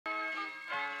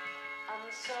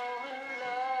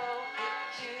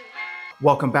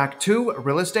Welcome back to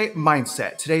Real Estate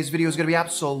Mindset. Today's video is going to be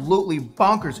absolutely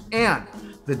bonkers, and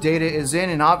the data is in.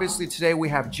 And obviously today we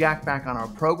have Jack back on our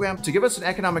program to give us an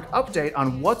economic update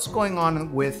on what's going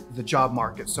on with the job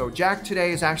market. So Jack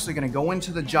today is actually going to go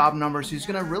into the job numbers. He's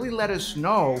going to really let us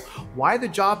know why the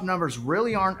job numbers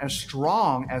really aren't as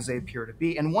strong as they appear to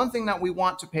be. And one thing that we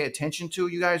want to pay attention to,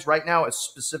 you guys, right now, is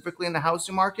specifically in the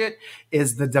housing market,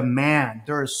 is the demand.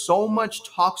 There is so much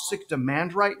toxic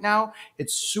demand right now.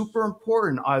 It's super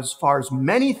important as far as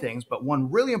many things, but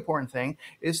one really important thing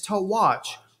is to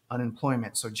watch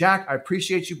unemployment. So Jack, I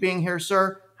appreciate you being here,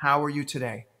 sir. How are you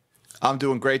today? I'm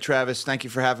doing great, Travis. Thank you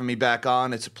for having me back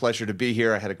on. It's a pleasure to be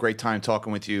here. I had a great time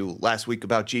talking with you last week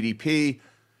about GDP,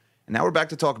 and now we're back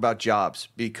to talk about jobs,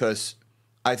 because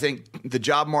I think the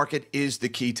job market is the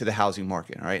key to the housing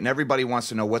market, all right? And everybody wants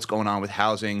to know what's going on with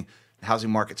housing. The housing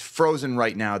market's frozen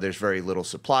right now. There's very little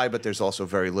supply, but there's also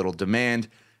very little demand.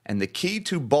 And the key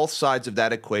to both sides of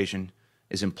that equation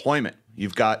is employment.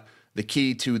 You've got the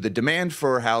key to the demand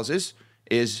for houses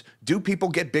is, do people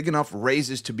get big enough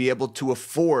raises to be able to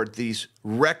afford these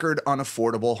record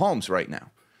unaffordable homes right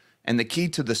now? And the key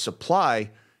to the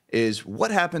supply is, what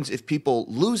happens if people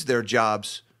lose their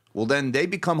jobs? Well, then they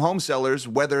become home sellers,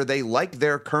 whether they like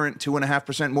their current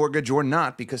 2.5% mortgage or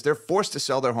not, because they're forced to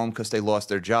sell their home because they lost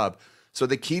their job. So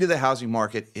the key to the housing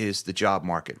market is the job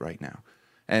market right now.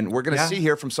 And we're going to see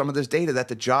here from some of this data that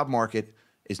the job market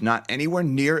is not anywhere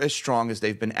near as strong as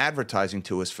they've been advertising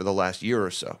to us for the last year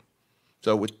or so.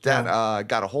 So with that, I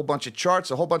got a whole bunch of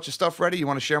charts, a whole bunch of stuff ready. You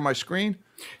want to share my screen?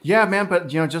 Yeah, man. But,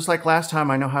 just like last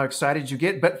time, I know how excited you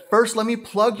get. But first, let me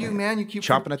plug you, man. You keep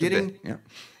chomping at the bit. Yeah.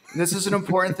 This is an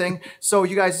important thing. So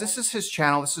you guys, this is his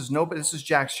channel. This is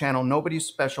Jack's channel. Nobody's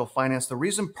Special Finance. The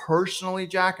reason personally,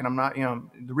 Jack, and I'm not,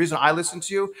 the reason I listen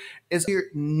to you is you're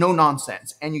no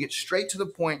nonsense and you get straight to the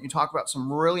point. You talk about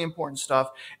some really important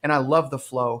stuff, and I love the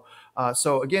flow.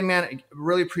 So again, man, I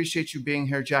really appreciate you being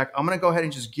here, Jack. I'm going to go ahead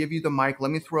and just give you the mic.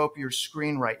 Let me throw up your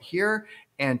screen right here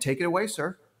and take it away,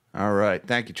 sir. All right.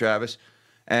 Thank you, Travis.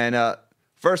 And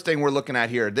first thing we're looking at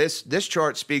here, this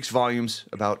chart speaks volumes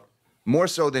about, more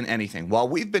so than anything, while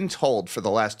we've been told for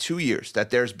the last 2 years that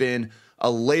there's been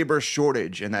a labor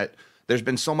shortage and that there's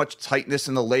been so much tightness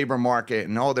in the labor market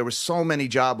and there were so many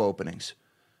job openings.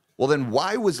 Well, then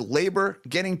why was labor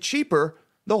getting cheaper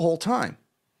the whole time?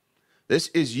 This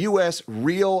is U.S.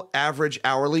 real average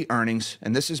hourly earnings,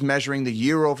 and this is measuring the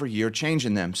year-over-year change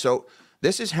in them. So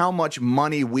this is how much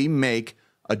money we make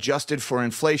adjusted for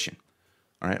inflation.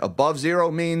 All right, above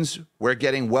zero means we're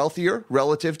getting wealthier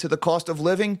relative to the cost of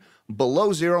living.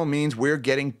 Below zero means we're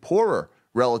getting poorer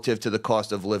relative to the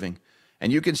cost of living.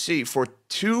 And you can see for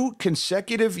 2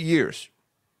 consecutive years,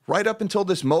 right up until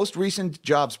this most recent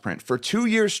jobs print, for 2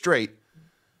 years straight,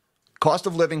 cost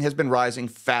of living has been rising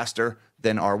faster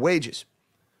than our wages.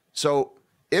 So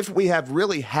if we have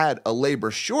really had a labor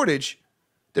shortage,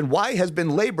 then why has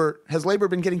labor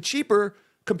been getting cheaper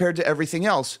compared to everything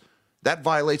else? That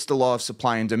violates the law of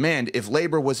supply and demand. If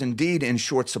labor was indeed in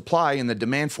short supply and the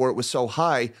demand for it was so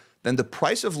high, then the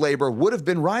price of labor would have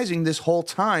been rising this whole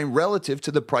time relative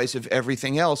to the price of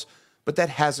everything else, but that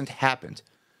hasn't happened.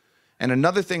 And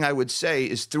another thing I would say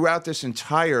is, throughout this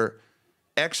entire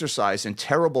exercise in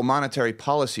terrible monetary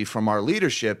policy from our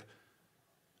leadership,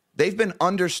 they've been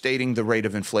understating the rate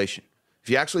of inflation. If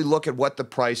you actually look at what the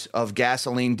price of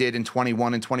gasoline did in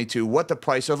 21 and 22, what the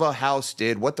price of a house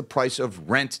did, what the price of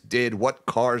rent did, what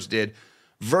cars did,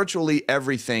 virtually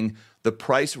everything, the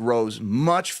price rose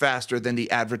much faster than the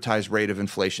advertised rate of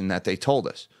inflation that they told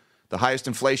us. The highest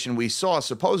inflation we saw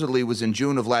supposedly was in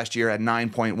June of last year at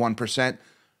 9.1%.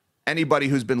 Anybody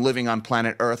who's been living on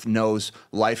planet Earth knows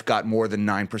life got more than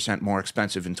 9% more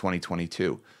expensive in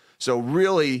 2022. So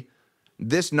really,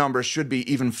 this number should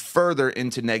be even further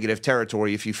into negative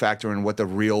territory if you factor in what the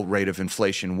real rate of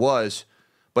inflation was.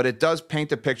 But it does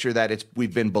paint a picture that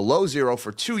we've been below zero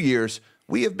for 2 years.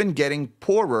 We have been getting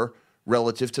poorer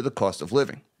relative to the cost of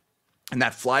living. And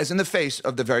that flies in the face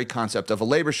of the very concept of a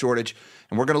labor shortage.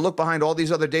 And we're going to look behind all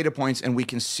these other data points, and we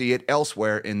can see it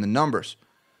elsewhere in the numbers.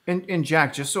 And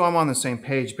Jack, just so I'm on the same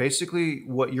page, basically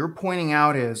what you're pointing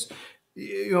out is,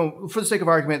 for the sake of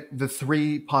argument, the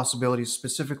 3 possibilities,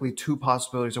 specifically 2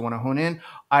 possibilities I want to hone in.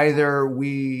 Either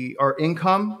our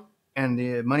income and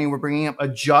the money we're bringing up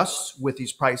adjusts with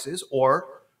these prices, or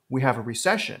we have a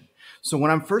recession. So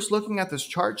when I'm first looking at this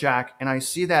chart, Jack, and I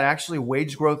see that actually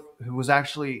wage growth was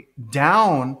actually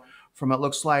down from, it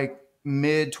looks like,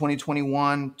 mid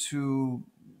 2021 to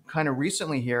kind of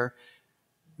recently here,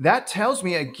 that tells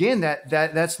me again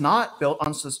that's not built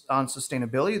on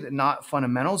sustainability, that not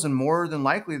fundamentals, and more than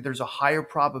likely there's a higher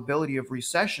probability of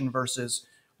recession versus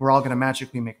we're all going to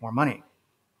magically make more money.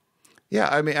 Yeah,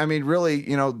 I mean, really,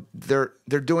 you know, they're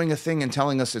doing a thing and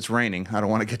telling us it's raining. I don't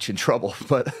want to get you in trouble,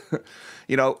 but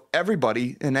you know,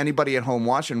 everybody and anybody at home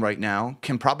watching right now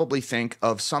can probably think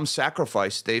of some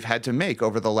sacrifice they've had to make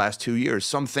over the last 2 years,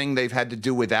 something they've had to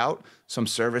do without, some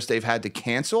service they've had to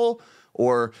cancel,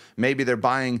 or maybe they're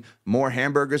buying more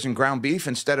hamburgers and ground beef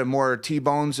instead of more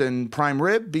T-bones and prime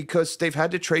rib because they've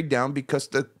had to trade down because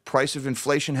the price of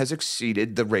inflation has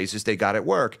exceeded the raises they got at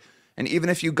work. And even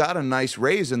if you got a nice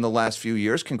raise in the last few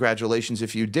years, congratulations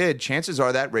if you did, chances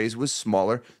are that raise was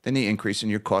smaller than the increase in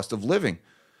your cost of living.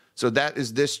 So that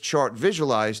is this chart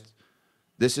visualized.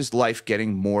 This is life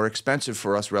getting more expensive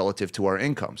for us relative to our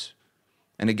incomes.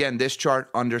 And again, this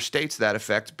chart understates that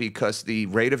effect because the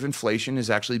rate of inflation has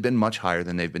actually been much higher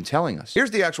than they've been telling us.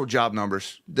 Here's the actual job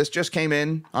numbers. This just came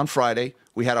in on Friday.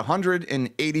 We had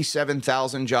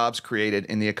 187,000 jobs created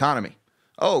in the economy.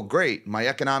 Oh, great, my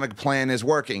economic plan is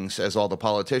working, says all the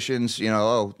politicians, you know,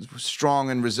 oh, strong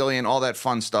and resilient, all that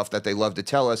fun stuff that they love to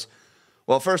tell us.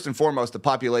 Well, first and foremost, the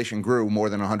population grew more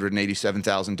than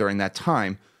 187,000 during that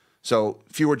time. So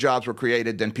fewer jobs were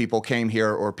created than people came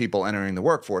here or people entering the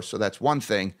workforce. So that's one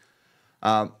thing.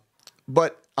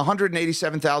 But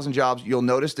 187,000 jobs, you'll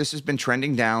notice this has been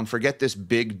trending down. Forget this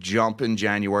big jump in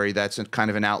January. That's kind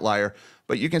of an outlier.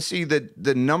 But you can see that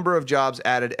the number of jobs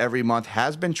added every month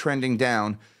has been trending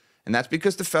down, and that's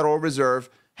because the Federal Reserve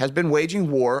has been waging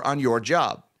war on your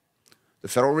job. The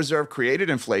Federal Reserve created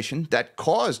inflation that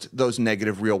caused those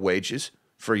negative real wages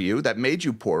for you, that made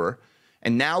you poorer,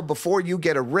 and now before you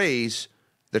get a raise,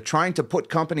 they're trying to put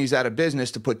companies out of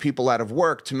business, to put people out of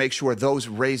work, to make sure those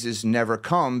raises never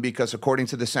come, because according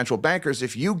to the central bankers,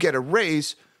 if you get a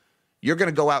raise, you're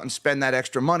going to go out and spend that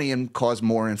extra money and cause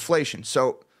more inflation.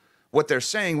 So what they're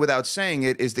saying without saying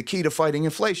it is the key to fighting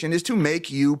inflation is to make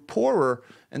you poorer,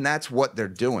 and that's what they're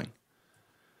doing.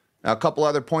 Now, a couple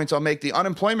other points I'll make. The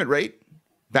unemployment rate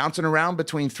bouncing around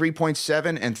between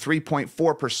 3.7 and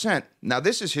 3.4%. Now,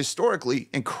 this is historically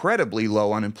incredibly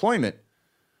low unemployment,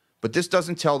 but this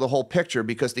doesn't tell the whole picture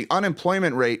because the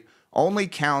unemployment rate only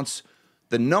counts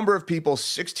the number of people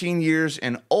 16 years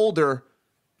and older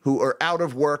who are out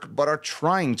of work but are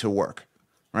trying to work.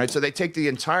 Right, so they take the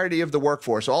entirety of the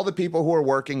workforce, all the people who are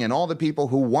working and all the people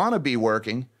who want to be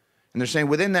working, and they're saying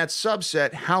within that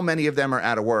subset, how many of them are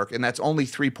out of work, and that's only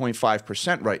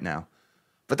 3.5% right now.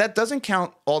 But that doesn't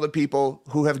count all the people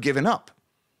who have given up.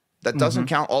 That doesn't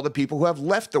count all the people who have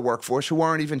left the workforce who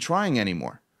aren't even trying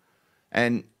anymore.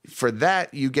 And for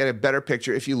that, you get a better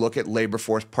picture if you look at labor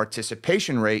force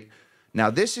participation rate. Now,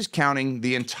 this is counting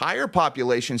the entire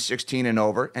population 16 and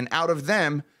over, and out of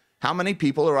them, how many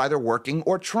people are either working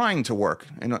or trying to work?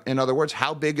 In other words,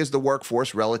 how big is the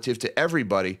workforce relative to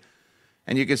everybody?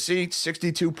 And you can see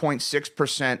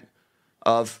 62.6%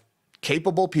 of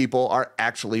capable people are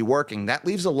actually working. That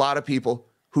leaves a lot of people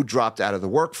who dropped out of the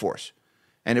workforce.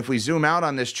 And if we zoom out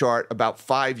on this chart about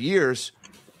 5 years,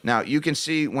 now you can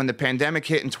see when the pandemic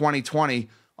hit in 2020,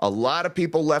 a lot of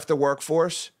people left the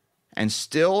workforce, and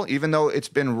still, even though it's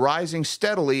been rising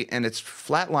steadily and it's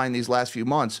flatlined these last few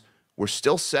months, we're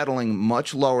still settling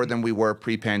much lower than we were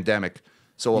pre-pandemic.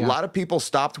 So a lot of people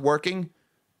stopped working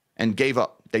and gave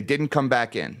up. They didn't come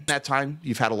back in. At that time,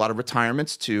 you've had a lot of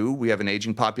retirements too. We have an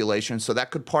aging population, so that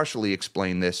could partially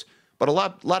explain this. But a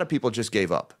lot of people just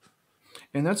gave up.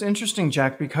 And that's interesting,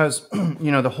 Jack, because you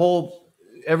know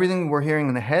everything we're hearing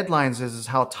in the headlines is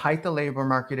how tight the labor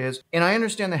market is. And I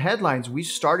understand the headlines. We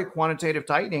started quantitative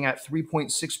tightening at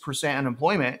 3.6%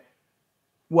 unemployment.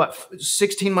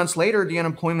 16 months later, the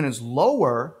unemployment is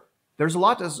lower. There's a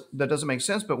lot that doesn't make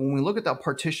sense. But when we look at that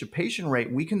participation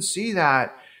rate, we can see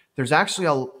that there's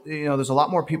actually there's a lot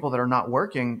more people that are not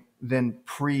working than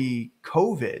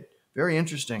pre-COVID. Very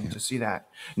interesting to see that.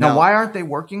 Now, why aren't they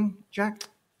working, Jack?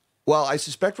 Well, I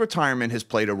suspect retirement has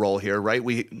played a role here, right?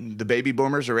 The baby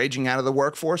boomers are aging out of the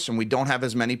workforce, and we don't have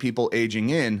as many people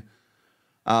aging in.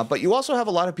 But you also have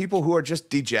a lot of people who are just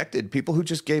dejected, people who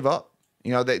just gave up.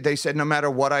 You know, they said, no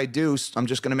matter what I do, I'm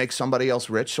just going to make somebody else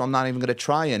rich, so I'm not even going to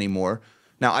try anymore.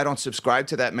 Now, I don't subscribe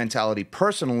to that mentality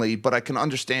personally, but I can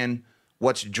understand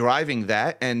what's driving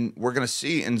that. And we're going to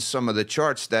see in some of the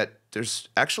charts that there's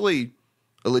actually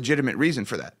a legitimate reason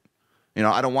for that. You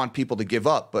know, I don't want people to give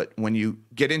up, but when you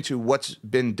get into what's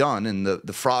been done and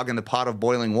the frog in the pot of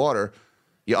boiling water,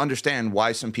 you understand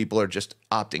why some people are just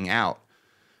opting out.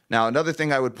 Now, another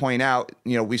thing I would point out,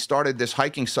 you know, we started this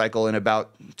hiking cycle in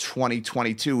about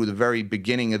 2022, the very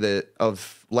beginning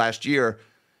of last year.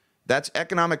 That's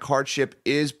economic hardship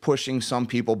is pushing some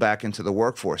people back into the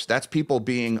workforce. That's people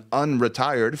being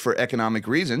unretired for economic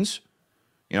reasons.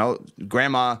 You know,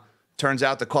 grandma, turns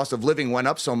out the cost of living went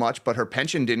up so much, but her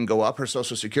pension didn't go up. Her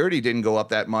Social Security didn't go up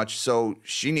that much. So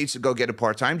she needs to go get a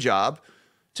part-time job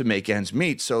to make ends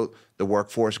meet. So the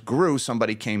workforce grew.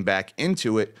 Somebody came back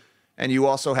into it. And you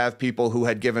also have people who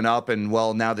had given up and,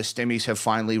 well, now the stimmies have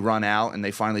finally run out and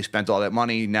they finally spent all that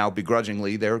money. Now,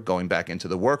 begrudgingly, they're going back into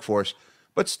the workforce.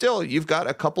 But still, you've got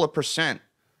a couple of percent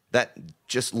that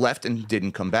just left and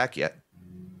didn't come back yet.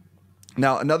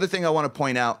 Now, another thing I want to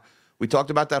point out, we talked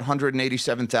about that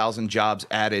 187,000 jobs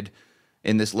added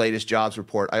in this latest jobs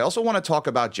report. I also want to talk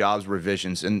about jobs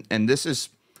revisions. And this is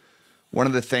one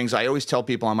of the things I always tell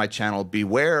people on my channel,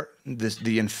 beware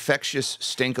the infectious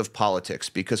stink of politics,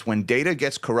 because when data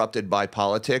gets corrupted by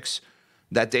politics,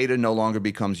 that data no longer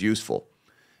becomes useful.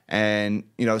 And,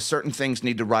 you know, certain things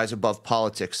need to rise above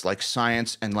politics, like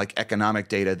science and like economic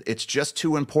data. It's just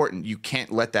too important. You can't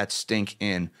let that stink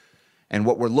in. And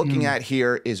what we're looking at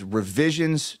here is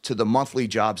revisions to the monthly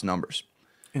jobs numbers.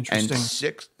 Interesting.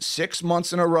 And six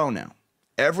months in a row now,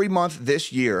 every month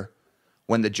this year,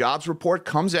 when the jobs report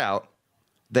comes out,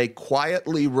 they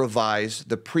quietly revise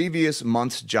the previous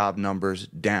month's job numbers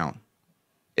down.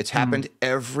 It's happened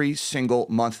every single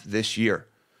month this year.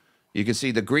 You can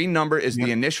see the green number is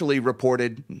the initially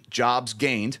reported jobs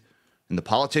gained, and the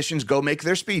politicians go make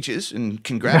their speeches, and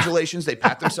congratulations, they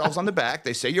pat themselves on the back,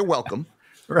 they say you're welcome.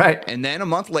 Right. And then a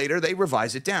month later, they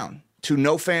revise it down to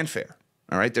no fanfare.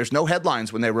 All right, there's no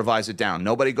headlines when they revise it down.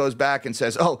 Nobody goes back and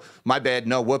says, oh, my bad,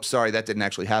 no, whoops, sorry, that didn't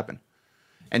actually happen.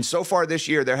 And so far this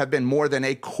year, there have been more than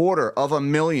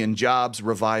 250,000 jobs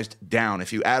revised down.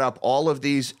 If you add up all of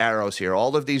these arrows here,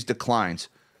 all of these declines,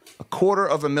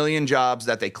 250,000 jobs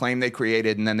that they claim they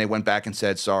created, and then they went back and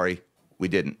said, sorry, we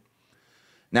didn't.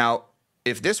 Now,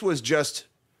 if this was just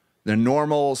the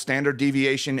normal standard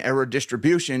deviation error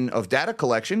distribution of data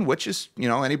collection, which is, you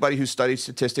know, anybody who studies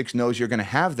statistics knows you're going to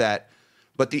have that,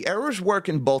 but the errors work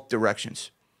in both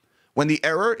directions. When the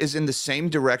error is in the same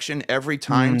direction every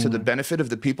time to the benefit of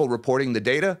the people reporting the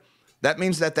data, that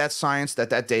means that that science,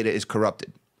 that data is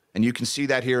corrupted. And you can see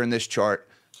that here in this chart.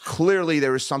 Clearly,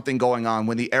 there is something going on.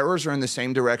 When the errors are in the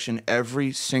same direction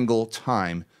every single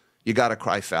time, you got to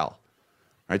cry foul. All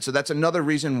right, so that's another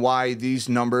reason why these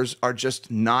numbers are just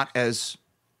not as,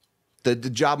 the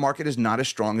job market is not as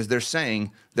strong as they're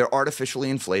saying. They're artificially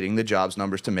inflating the jobs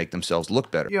numbers to make themselves look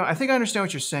better. You know, I think I understand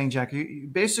what you're saying, Jack.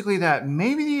 Basically that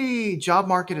maybe the job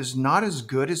market is not as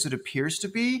good as it appears to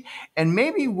be. And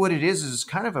maybe what it is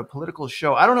kind of a political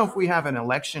show. I don't know if we have an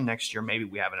election next year. Maybe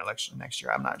we have an election next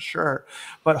year. I'm not sure.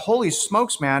 But holy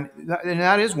smokes, man. And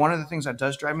that is one of the things that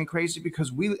does drive me crazy,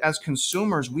 because we, as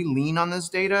consumers, we lean on this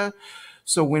data.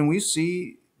 So when we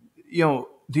see, you know,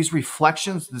 these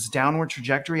reflections, this downward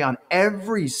trajectory on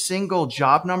every single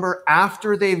job number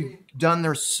after they've done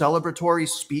their celebratory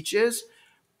speeches,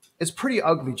 it's pretty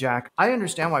ugly, Jack. I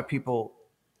understand why people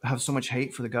have so much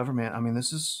hate for the government. I mean,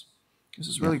 this is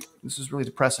really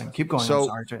depressing. Keep going. So, I'm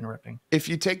sorry for interrupting. If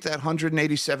you take that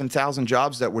 187,000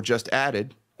 jobs that were just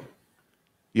added,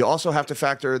 you also have to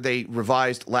factor they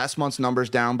revised last month's numbers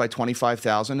down by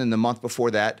 25,000, and the month before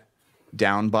that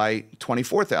down by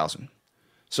 24,000.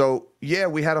 So, yeah,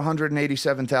 we had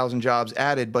 187,000 jobs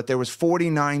added, but there was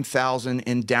 49,000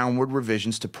 in downward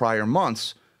revisions to prior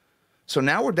months. So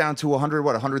now we're down to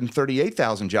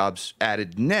 138,000 jobs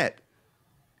added net.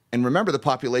 And remember, the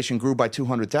population grew by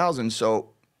 200,000. So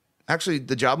actually,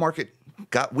 the job market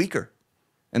got weaker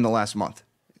in the last month.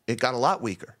 It got a lot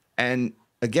weaker. And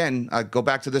again, I go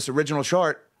back to this original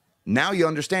chart. Now you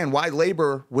understand why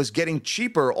labor was getting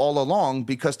cheaper all along,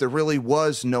 because there really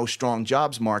was no strong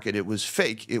jobs market. It was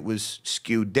fake. It was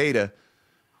skewed data.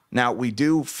 Now, we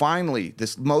do finally,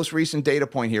 this most recent data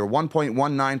point here,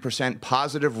 1.19%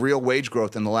 positive real wage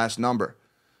growth in the last number.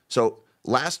 So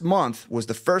last month was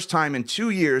the first time in 2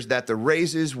 years that the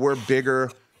raises were bigger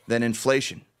than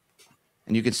inflation.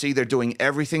 And you can see they're doing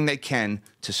everything they can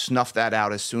to snuff that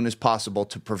out as soon as possible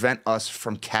to prevent us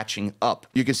from catching up.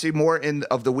 You can see more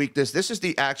of the weakness. This is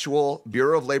the actual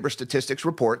Bureau of Labor Statistics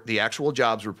report, the actual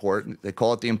jobs report. They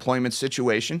call it the employment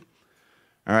situation.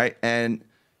 All right. And,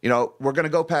 you know, we're going to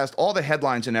go past all the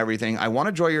headlines and everything. I want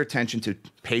to draw your attention to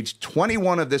page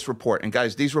 21 of this report. And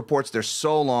guys, these reports, they're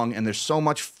so long and there's so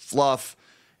much fluff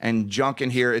and junk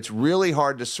in here. It's really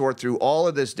hard to sort through all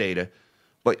of this data.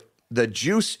 But the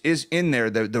juice is in there,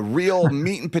 the real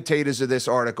meat and potatoes of this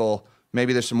article.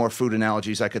 Maybe there's some more food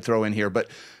analogies I could throw in here, but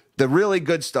the really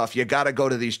good stuff, you got to go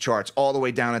to these charts all the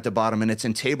way down at the bottom, and it's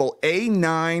in table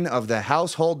A9 of the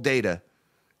household data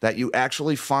that you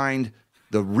actually find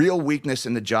the real weakness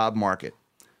in the job market.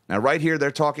 Now, right here,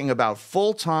 they're talking about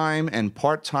full-time and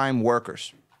part-time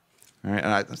workers. All right,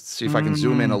 and let's see if I can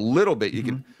zoom in a little bit. You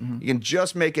can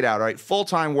just make it out. All right,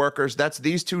 full-time workers. That's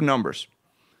these two numbers.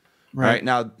 Right. All right.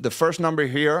 Now, the first number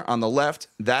here on the left,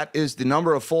 that is the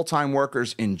number of full-time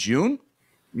workers in June.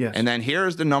 Yes. And then here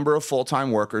is the number of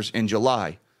full-time workers in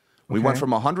July. We went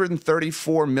from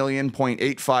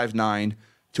 134,000,859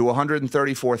 to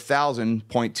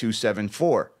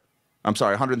 134,000,274. I'm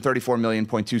sorry,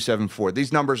 134,000,274.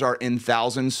 These numbers are in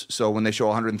thousands, so when they show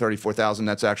 134,000,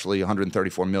 that's actually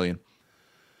 134 million.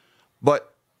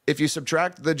 But if you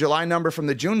subtract the July number from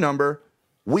the June number,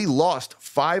 we lost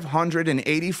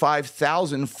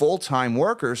 585,000 full-time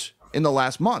workers in the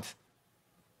last month.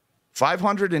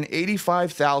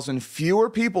 585,000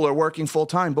 fewer people are working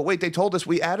full-time. But wait, they told us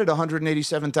we added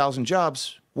 187,000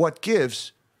 jobs. What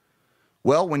gives?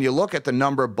 Well, when you look at the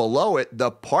number below it,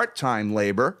 the part-time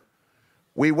labor,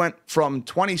 we went from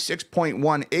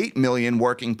 26.18 million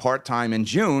working part-time in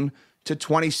June to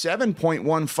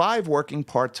 27.15 working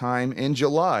part-time in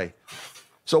July.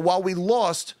 So while we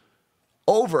lost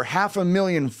over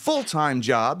 500,000 full-time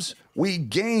jobs, we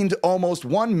gained almost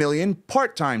 1 million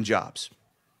part-time jobs.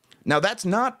 Now, that's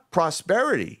not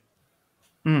prosperity.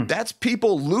 That's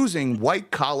people losing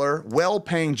white-collar,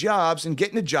 well-paying jobs and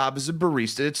getting a job as a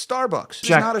barista at Starbucks. It's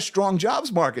not a strong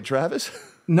jobs market, Travis.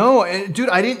 No, dude,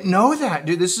 I didn't know that.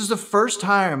 Dude, this is the first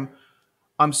time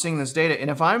I'm seeing this data.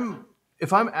 And if I'm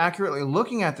accurately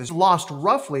looking at this, lost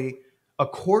roughly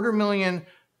 250,000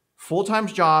 full-time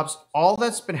jobs. All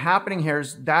that's been happening here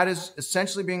is that is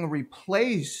essentially being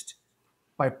replaced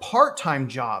by part-time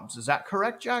jobs. Is that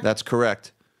correct, Jack? That's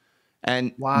correct.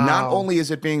 And not only is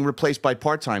it being replaced by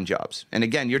part-time jobs, and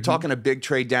again, you're talking a big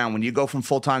trade down. When you go from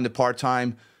full-time to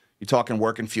part-time, you're talking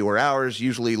working fewer hours,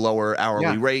 usually lower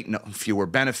hourly rate, fewer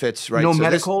benefits, right? No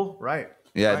medical, right.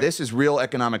 Yeah, this is real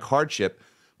economic hardship,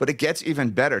 but it gets even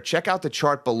better. Check out the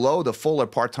chart below the full or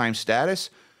part-time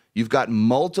status. You've got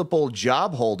multiple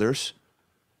job holders,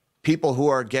 people who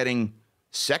are getting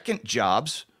second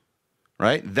jobs,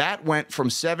 right? That went from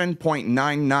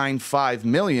 7.995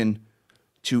 million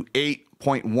to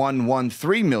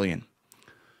 8.113 million.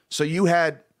 So you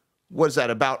had, what is that,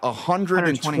 about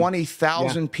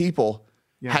 120,000 people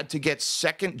had to get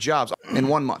second jobs in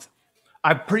 1 month.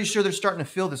 I'm pretty sure they're starting to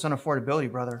feel this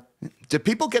unaffordability, brother. Do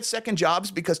people get second jobs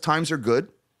because times are good?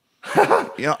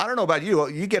 You know, I don't know about you.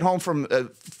 You get home from a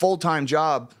full-time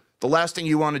job, the last thing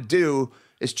you want to do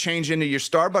is change into your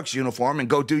Starbucks uniform and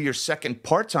go do your second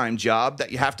part-time job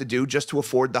that you have to do just to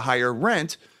afford the higher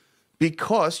rent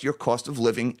because your cost of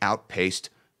living outpaced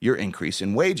your increase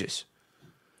in wages.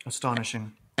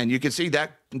 Astonishing. And you can see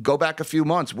that, go back a few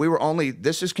months. We were only,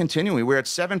 this is continuing. We're at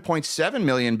 7.7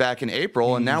 million back in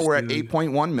April, and now we're at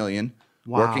 8.1 million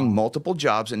working multiple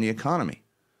jobs in the economy.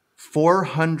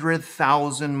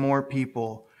 400,000 more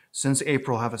people since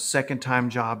April have a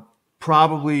second-time job.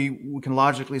 Probably, we can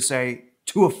logically say,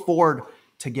 to afford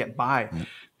to get by.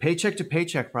 Paycheck to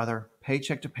paycheck, brother.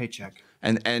 Paycheck to paycheck.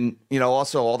 And you know,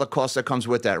 also all the costs that comes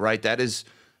with that, right? That's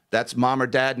mom or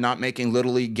dad not making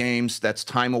Little League games. That's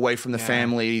time away from the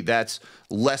family. That's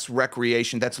less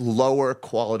recreation. That's lower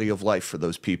quality of life for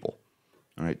those people.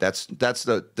 All right, that's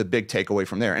the big takeaway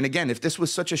from there. And again, if this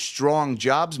was such a strong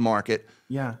jobs market,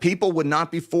 people would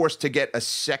not be forced to get a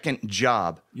second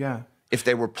job if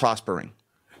they were prospering.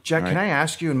 Jack, can I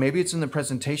ask you, and maybe it's in the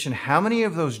presentation, how many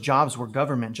of those jobs were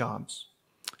government jobs?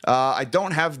 I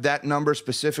don't have that number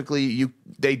specifically.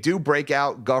 They do break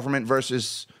out government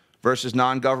versus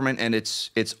non-government, and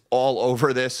it's all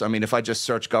over this. I mean, if I just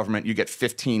search government, you get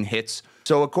 15 hits.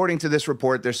 So according to this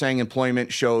report, they're saying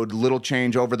employment showed little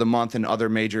change over the month in other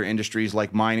major industries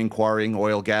like mining, quarrying,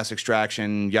 oil, gas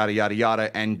extraction, yada, yada,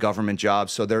 yada, and government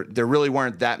jobs. So there really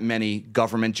weren't that many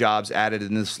government jobs added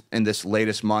in this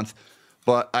latest month.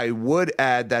 But I would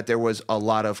add that there was a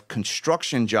lot of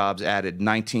construction jobs added,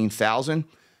 19,000.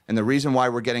 And the reason why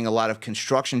we're getting a lot of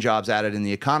construction jobs added in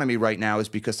the economy right now is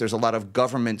because there's a lot of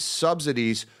government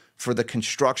subsidies for the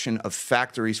construction of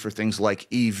factories for things like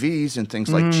EVs and things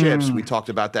like chips. We talked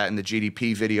about that in the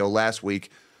GDP video last week.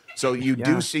 So you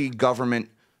do see government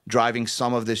driving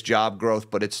some of this job growth,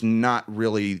 but it's not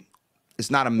really, it's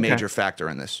not a major factor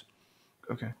in this.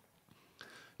 Okay.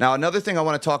 Now, another thing I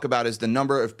want to talk about is the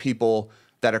number of people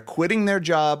that are quitting their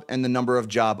job and the number of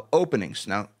job openings.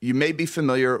 Now, you may be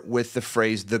familiar with the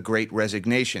phrase, the Great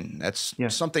Resignation. That's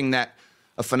something that,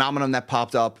 a phenomenon that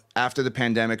popped up after the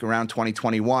pandemic around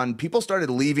 2021. People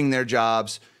started leaving their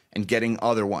jobs and getting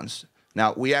other ones.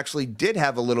 Now, we actually did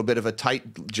have a little bit of a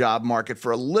tight job market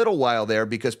for a little while there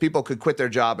because people could quit their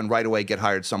job and right away get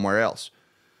hired somewhere else.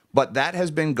 But that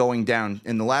has been going down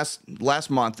in the last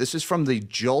month. This is from the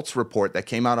JOLTS report that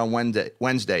came out on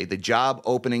Wednesday, the Job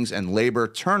Openings and Labor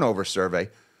Turnover Survey.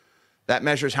 That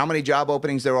measures how many job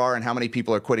openings there are and how many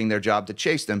people are quitting their job to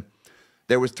chase them.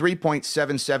 There was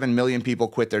 3.77 million people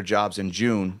quit their jobs in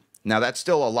June. Now, that's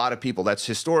still a lot of people. That's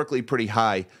historically pretty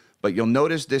high, but you'll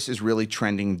notice this is really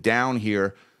trending down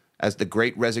here as the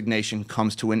Great Resignation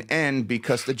comes to an end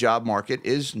because the job market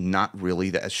is not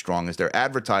really as strong as they're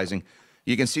advertising.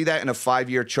 You can see that in a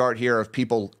 5-year chart here of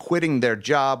people quitting their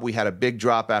job. We had a big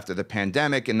drop after the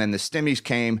pandemic, and then the stimmies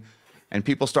came, and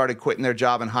people started quitting their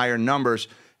job in higher numbers.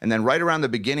 And then right around the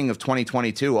beginning of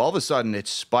 2022, all of a sudden it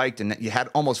spiked, and you had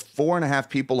almost 4.5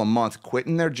 people a month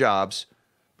quitting their jobs.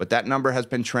 But that number has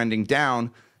been trending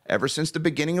down ever since the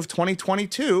beginning of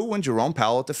 2022 when Jerome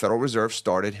Powell at the Federal Reserve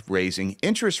started raising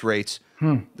interest rates.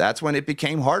 That's when it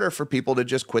became harder for people to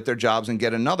just quit their jobs and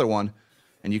get another one.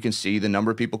 And you can see the number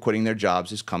of people quitting their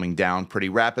jobs is coming down pretty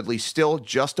rapidly, still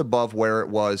just above where it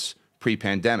was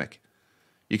pre-pandemic.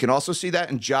 You can also see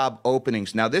that in job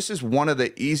openings. Now, this is one of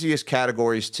the easiest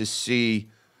categories to see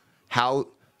how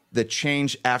the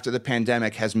change after the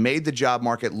pandemic has made the job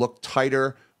market look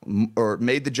tighter or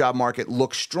made the job market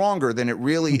look stronger than it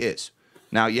really is.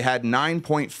 Now, you had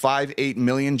 9.58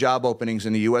 million job openings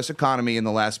in the U.S. economy in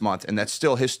the last month, and that's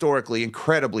still historically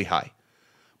incredibly high.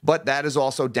 But that is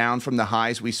also down from the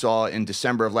highs we saw in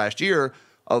December of last year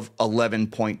of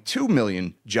 11.2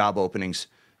 million job openings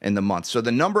in the month. So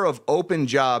the number of open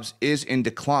jobs is in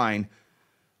decline.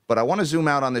 But I want to zoom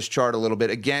out on this chart a little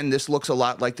bit. Again, this looks a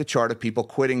lot like the chart of people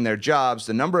quitting their jobs.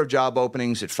 The number of job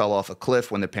openings, it fell off a cliff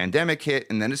when the pandemic hit,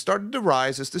 and then it started to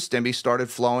rise as the stimmy started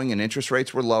flowing and interest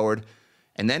rates were lowered.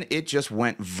 And then it just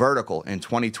went vertical in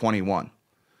 2021.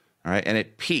 All right, and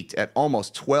it peaked at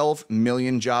almost 12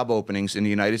 million job openings in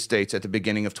the United States at the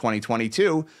beginning of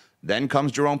 2022. Then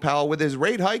comes Jerome Powell with his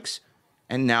rate hikes,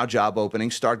 and now job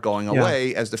openings start going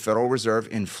away as the Federal Reserve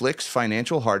inflicts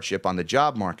financial hardship on the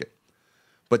job market.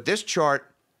 But this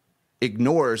chart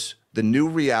ignores the new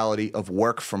reality of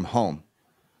work from home.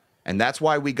 And that's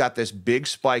why we got this big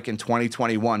spike in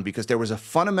 2021, because there was a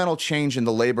fundamental change in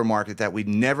the labor market that we'd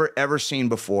never, ever seen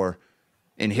before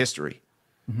in history.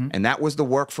 And that was the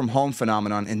work from home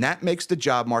phenomenon. And that makes the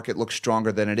job market look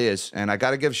stronger than it is. And I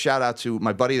got to give a shout out to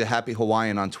my buddy, the Happy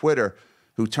Hawaiian on Twitter,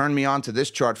 who turned me on to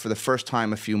this chart for the first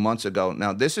time a few months ago.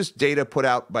 Now, this is data put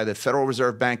out by the Federal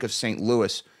Reserve Bank of St.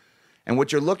 Louis. And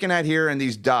what you're looking at here in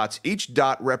these dots, each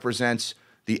dot represents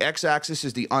the x-axis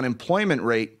is the unemployment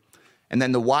rate, and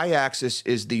then the y-axis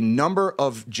is the number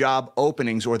of job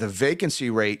openings or the vacancy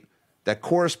rate that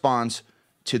corresponds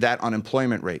to that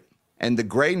unemployment rate. And the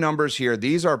gray numbers here,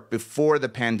 these are before the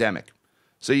pandemic.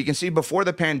 So you can see before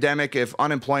the pandemic, if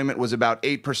unemployment was about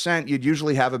 8%, you'd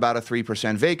usually have about a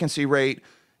 3% vacancy rate.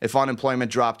 If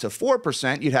unemployment dropped to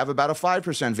 4%, you'd have about a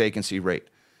 5% vacancy rate.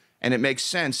 And it makes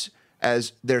sense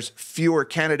as there's fewer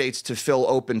candidates to fill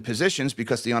open positions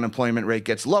because the unemployment rate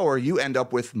gets lower, you end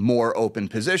up with more open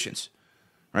positions,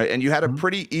 right? And you had a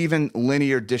pretty even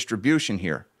linear distribution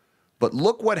here. But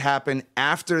look what happened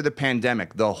after the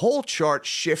pandemic. The whole chart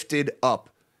shifted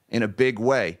up in a big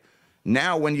way.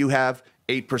 Now, when you have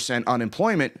 8%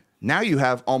 unemployment, now you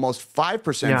have almost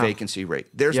 5% vacancy rate.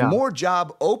 There's more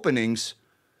job openings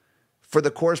for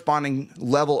the corresponding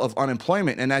level of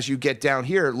unemployment. And as you get down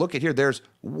here, look at here, there's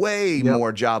way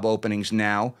more job openings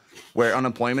now, where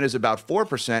unemployment is about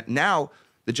 4%. Now,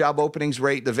 the job openings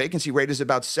rate, the vacancy rate is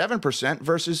about 7%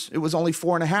 versus it was only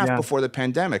 4.5% before the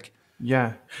pandemic.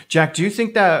 Yeah. Jack, do you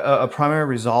think that a primary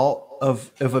result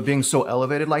of it being so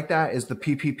elevated like that is the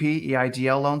PPP,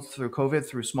 EIDL loans through COVID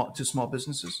through small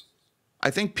businesses? I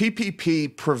think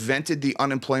PPP prevented the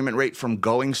unemployment rate from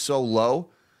going so low.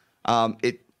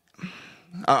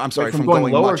 I'm sorry, from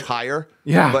going much higher.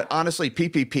 Yeah. But honestly,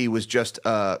 PPP was just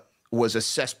was a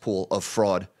cesspool of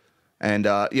fraud. And,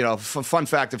 you know, fun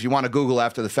fact, if you want to Google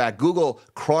after the fact, Google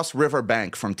Cross River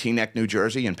Bank from Teaneck, New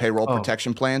Jersey, and payroll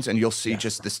protection plans, and you'll see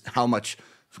just this how much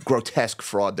grotesque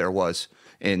fraud there was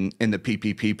in the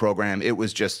PPP program. It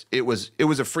was just it was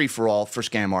a free for all for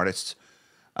scam artists.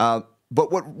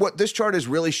 But what this chart is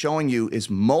really showing you is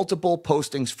multiple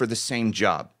postings for the same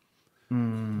job.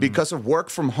 Because of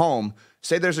work from home,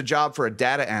 say there's a job for a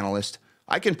data analyst.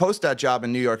 I can post that job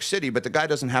in New York City, but the guy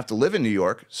doesn't have to live in New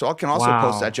York. So I can also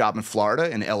post that job in Florida,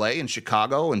 in LA, in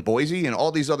Chicago, and Boise, and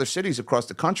all these other cities across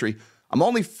the country. I'm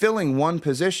only filling one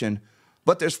position,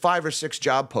 but there's 5 or 6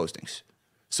 job postings.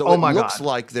 So it looks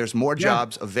like there's more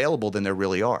jobs available than there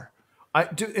really are.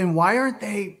 And why aren't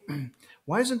they?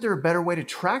 Why isn't there a better way to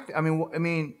track? I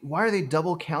mean, why are they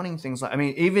double counting things? Like, I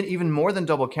mean, even more than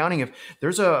double counting. If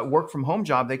there's a work from home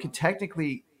job, they could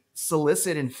technically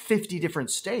solicit in 50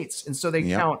 different states. And so they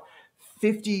Yep. count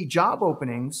 50 job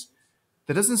openings.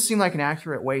 That doesn't seem like an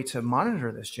accurate way to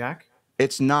monitor this, Jack.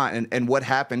 It's not. And what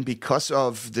happened because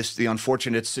of this, the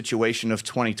unfortunate situation of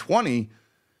 2020,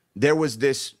 there was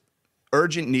this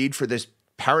urgent need for this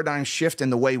paradigm shift in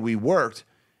the way we worked,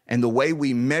 and the way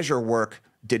we measure work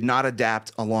did not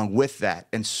adapt along with that.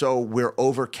 And so we're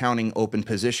overcounting open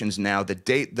positions now.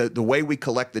 The way we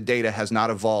collect the data has not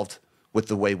evolved with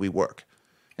the way we work.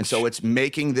 And so it's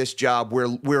making this job,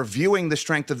 we're viewing the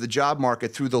strength of the job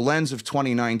market through the lens of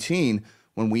 2019,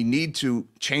 when we need to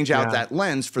change out that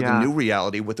lens for the new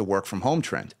reality with the work from home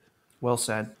trend. Well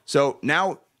said. So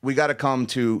now we got to come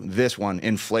to this one,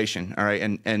 inflation. All right.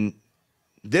 And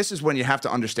this is when you have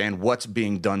to understand what's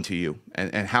being done to you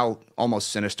and how almost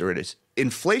sinister it is.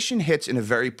 Inflation hits in a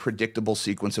very predictable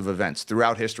sequence of events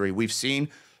throughout history. We've seen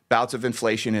bouts of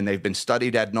inflation, and they've been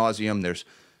studied ad nauseum. There's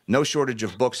no shortage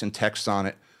of books and texts on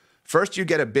it. First, you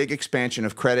get a big expansion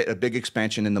of credit, a big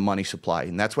expansion in the money supply.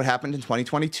 And that's what happened in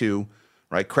 2022,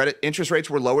 right? Credit interest rates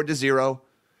were lowered to zero,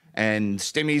 and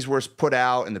stimmies were put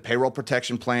out, and the payroll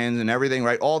protection plans and everything,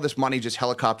 right? All this money just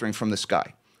helicoptering from the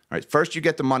sky. Right. First, you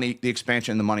get the money, the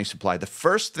expansion in the money supply. The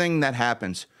first thing that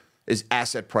happens is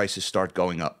asset prices start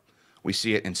going up. We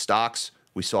see it in stocks.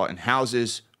 We saw it in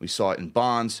houses. We saw it in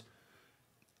bonds.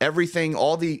 Everything,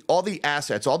 all the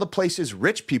assets, all the places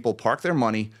rich people park their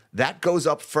money, that goes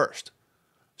up first.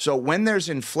 So when there's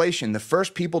inflation, the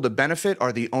first people to benefit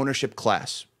are the ownership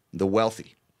class, the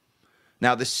wealthy.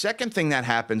 Now, the second thing that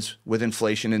happens with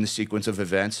inflation in the sequence of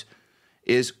events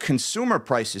is consumer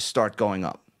prices start going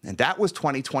up. And that was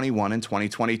 2021 and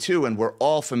 2022, and we're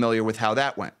all familiar with how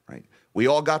that went, right? We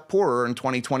all got poorer in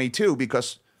 2022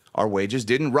 because our wages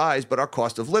didn't rise, but our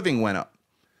cost of living went up.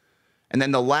 And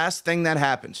then the last thing that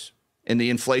happens in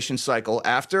the inflation cycle,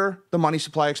 after the money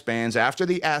supply expands, after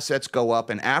the assets go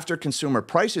up, and after consumer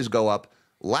prices go up,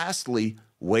 lastly,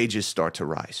 wages start to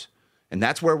rise. And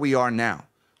that's where we are now.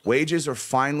 Wages are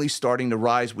finally starting to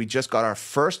rise. We just got our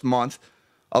first month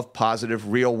of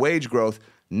positive real wage growth.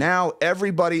 Now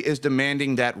everybody is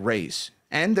demanding that raise,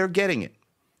 and they're getting it,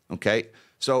 okay?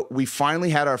 So we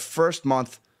finally had our first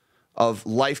month of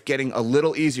life getting a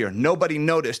little easier. Nobody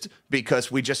noticed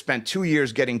because we just spent 2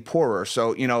 years getting poorer.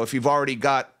 So, you know, if you've already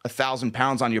got 1,000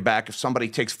 pounds on your back, if somebody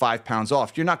takes 5 pounds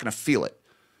off, you're not going to feel it,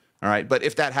 all right? But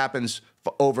if that happens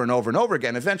over and over and over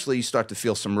again, eventually you start to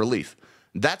feel some relief.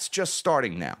 That's just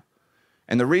starting now.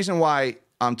 And the reason why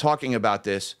I'm talking about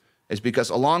this is because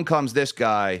along comes this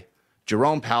guy,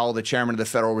 Jerome Powell, the chairman of the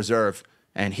Federal Reserve,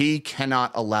 and he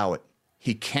cannot allow it.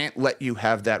 He can't let you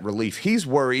have that relief. He's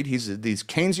worried. These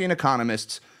Keynesian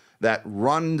economists that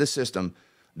run the system,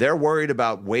 they're worried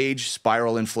about wage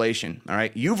spiral inflation, all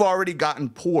right? You've already gotten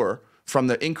poor from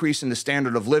the increase in the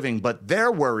standard of living, but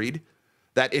they're worried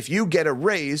that if you get a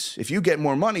raise, if you get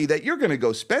more money, that you're going to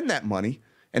go spend that money,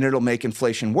 and it'll make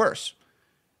inflation worse.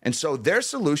 And so their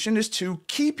solution is to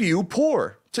keep you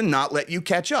poor, to not let you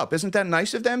catch up. Isn't that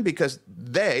nice of them? Because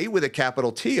they, with a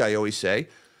capital T, I always say,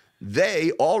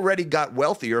 they already got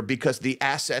wealthier because the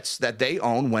assets that they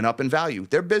own went up in value.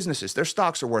 Their businesses, their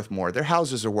stocks are worth more. Their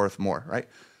houses are worth more, right?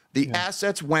 The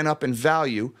assets went up in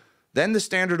value. Then the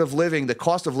standard of living, the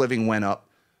cost of living went up.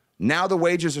 Now the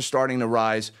wages are starting to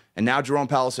rise. And now Jerome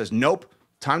Powell says, nope,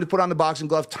 time to put on the boxing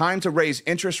glove, time to raise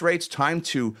interest rates, time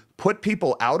to put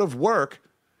people out of work.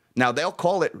 Now, they'll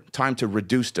call it time to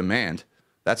reduce demand.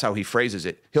 That's how he phrases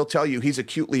it. He'll tell you he's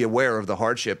acutely aware of the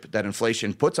hardship that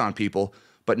inflation puts on people,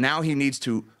 but now he needs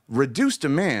to reduce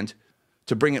demand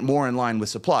to bring it more in line with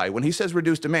supply. When he says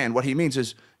reduce demand, what he means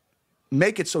is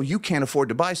make it so you can't afford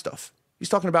to buy stuff. He's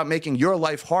talking about making your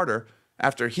life harder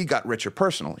after he got richer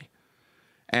personally.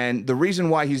 And the reason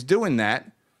why he's doing that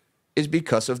is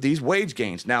because of these wage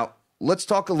gains. Now, let's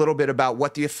talk a little bit about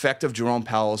what the effect of Jerome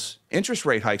Powell's interest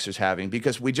rate hikes is having,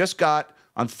 because we just got,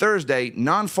 on Thursday,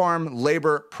 non-farm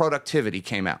labor productivity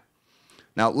came out.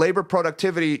 Now, labor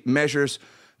productivity measures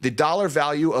the dollar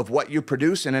value of what you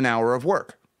produce in an hour of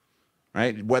work,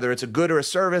 right? Whether it's a good or a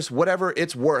service, whatever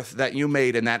it's worth that you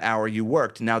made in that hour you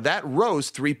worked. Now, that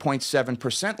rose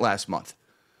 3.7% last month.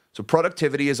 So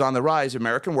productivity is on the rise.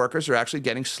 American workers are actually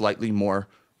getting slightly more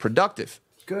productive.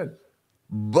 Good.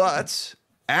 But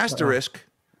asterisk,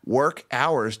 work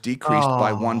hours decreased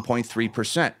by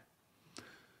 1.3%.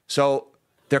 So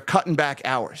they're cutting back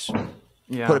hours.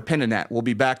 Yeah. Put a pin in that. We'll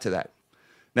be back to that.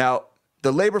 Now,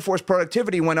 the labor force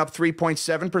productivity went up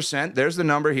 3.7%. There's the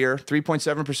number here,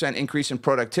 3.7% increase in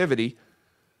productivity.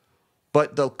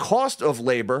 But the cost of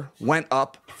labor went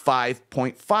up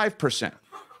 5.5%.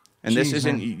 And this is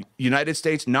in United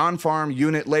States non-farm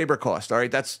unit labor cost. All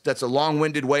right, that's a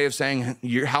long-winded way of saying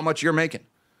how much you're making.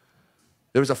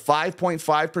 There was a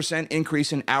 5.5%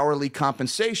 increase in hourly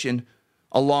compensation,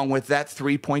 along with that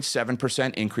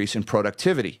 3.7% increase in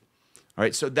productivity. All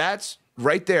right, so that's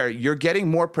right there. You're getting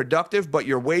more productive, but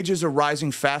your wages are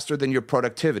rising faster than your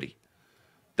productivity.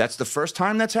 That's the first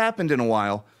time that's happened in a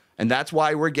while, and that's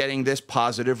why we're getting this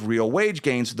positive real wage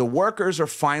gains. The workers are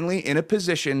finally in a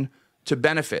position to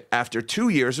benefit after 2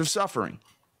 years of suffering.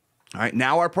 All right,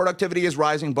 now our productivity is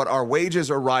rising, but our wages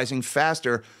are rising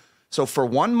faster. So for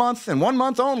 1 month and 1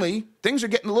 month only, things are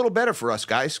getting a little better for us,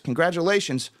 guys.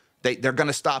 Congratulations. They're going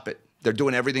to stop it. They're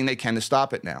doing everything they can to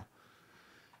stop it now.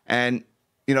 And,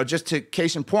 you know, just to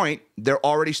case in point, they're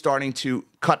already starting to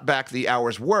cut back the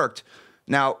hours worked.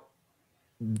 Now,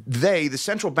 the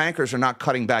central bankers, are not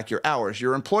cutting back your hours.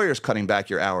 Your employer's cutting back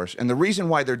your hours. And the reason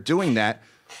why they're doing that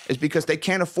is because they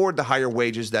can't afford the higher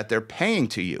wages that they're paying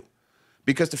to you,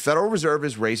 because the Federal Reserve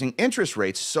is raising interest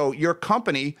rates. So your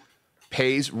company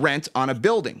pays rent on a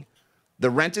building.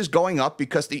 The rent is going up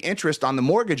because the interest on the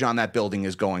mortgage on that building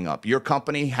is going up. Your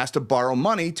company has to borrow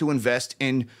money to invest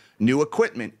in new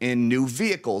equipment, in new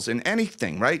vehicles, in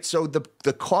anything, right? So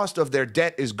the cost of their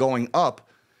debt is going up.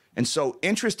 And so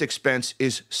interest expense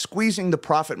is squeezing the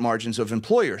profit margins of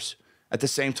employers. At the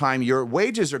same time, your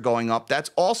wages are going up. That's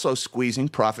also squeezing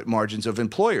profit margins of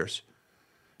employers.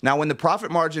 Now, when the profit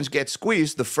margins get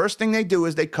squeezed, the first thing they do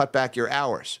is they cut back your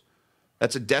hours.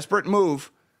 That's a desperate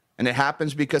move, and it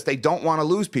happens because they don't want to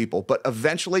lose people. But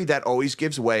eventually, that always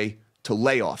gives way to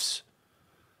layoffs.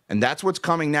 And that's what's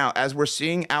coming now. As we're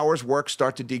seeing hours work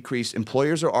start to decrease,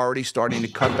 employers are already starting to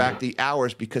cut back the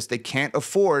hours because they can't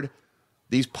afford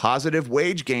these positive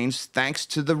wage gains thanks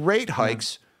to the rate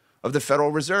hikes of the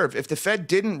Federal Reserve. If the Fed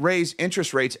didn't raise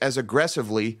interest rates as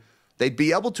aggressively, they'd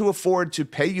be able to afford to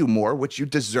pay you more, which you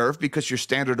deserve because your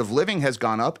standard of living has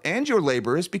gone up and your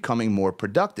labor is becoming more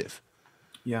productive.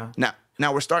 Yeah.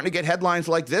 Now we're starting to get headlines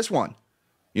like this one.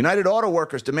 United Auto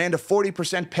Workers demand a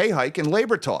 40% pay hike in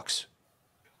labor talks.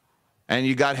 And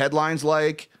you got headlines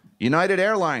like United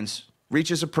Airlines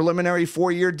reaches a preliminary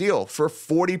 4-year deal for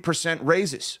 40%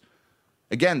 raises.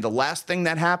 Again, the last thing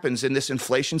that happens in this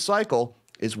inflation cycle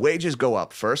is wages go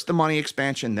up. First the money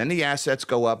expansion, then the assets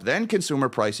go up, then consumer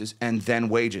prices, and then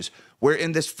wages. We're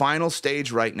in this final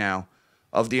stage right now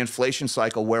of the inflation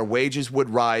cycle where wages would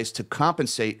rise to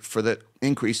compensate for the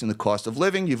increase in the cost of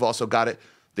living. You've also got it,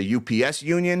 the UPS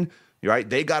union, right?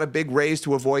 They got a big raise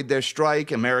to avoid their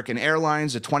strike. American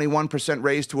Airlines, a 21%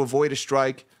 raise to avoid a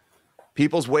strike.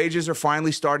 People's wages are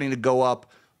finally starting to go up.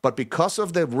 But because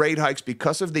of the rate hikes,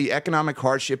 because of the economic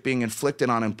hardship being inflicted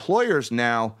on employers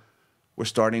now, we're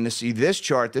starting to see this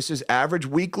chart. This is average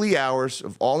weekly hours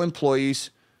of all employees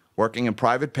working in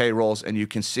private payrolls, and you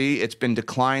can see it's been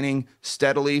declining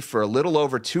steadily for a little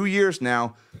over 2 years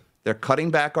now. They're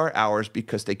cutting back our hours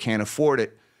because they can't afford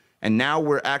it. And now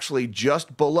we're actually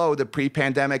just below the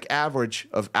pre-pandemic average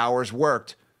of hours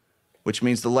worked, which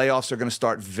means the layoffs are going to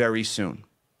start very soon.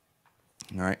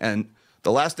 All right, and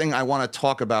the last thing I want to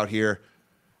talk about here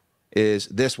is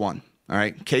this one. All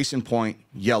right, case in point,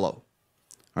 Yellow.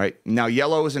 All right, now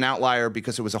Yellow is an outlier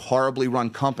because it was a horribly run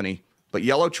company, but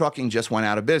Yellow Trucking just went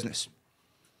out of business.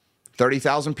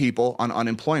 30,000 people on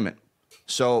unemployment.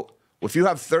 So if you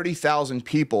have 30,000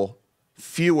 people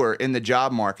fewer in the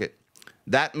job market,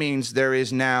 that means there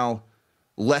is now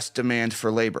less demand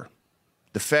for labor.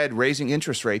 The Fed raising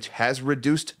interest rates has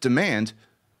reduced demand.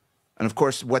 And of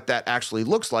course, what that actually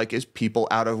looks like is people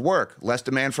out of work, less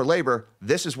demand for labor.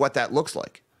 This is what that looks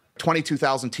like.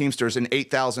 22,000 Teamsters and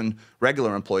 8,000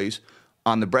 regular employees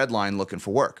on the breadline looking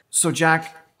for work. So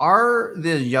Jack, are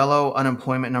the yellow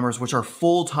unemployment numbers, which are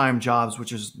full-time jobs,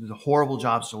 which is the horrible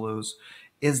jobs to lose,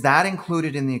 is that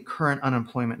included in the current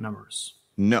unemployment numbers?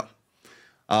 No.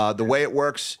 The way it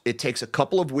works, it takes a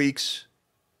couple of weeks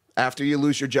after you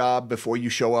lose your job before you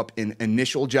show up in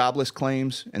initial jobless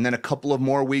claims, and then a couple of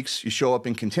more weeks you show up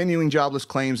in continuing jobless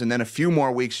claims, and then a few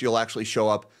more weeks you'll actually show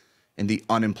up in the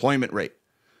unemployment rate.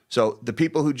 So the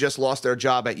people who just lost their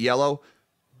job at Yellow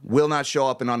will not show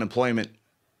up in unemployment,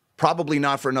 probably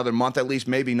not for another month at least,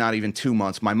 maybe not even 2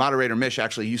 months. My moderator, Mish,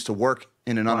 actually used to work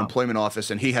in an unemployment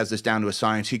office, and he has this down to a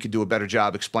science. He could do a better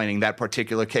job explaining that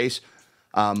particular case.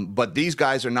 But these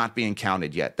guys are not being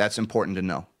counted yet. That's important to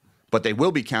know. But they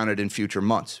will be counted in future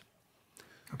months.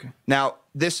 Okay. Now,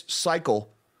 this cycle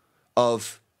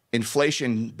of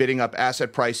inflation bidding up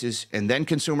asset prices and then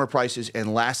consumer prices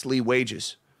and lastly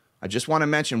wages. I just want to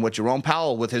mention what Jerome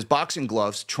Powell with his boxing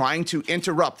gloves trying to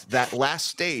interrupt that last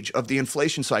stage of the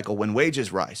inflation cycle when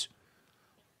wages rise.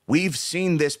 We've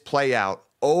seen this play out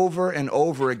over and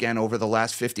over again over the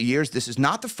last 50 years. This is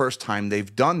not the first time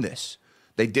they've done this.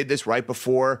 They did this right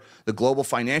before the global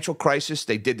financial crisis.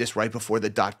 They did this right before the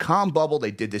dot-com bubble. They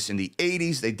did this in the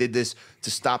 80s. They did this to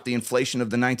stop the inflation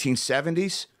of the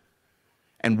 1970s.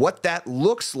 And what that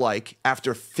looks like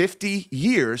after 50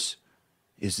 years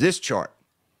is this chart.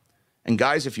 And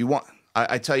guys, if you want,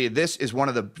 I tell you, this is one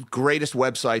of the greatest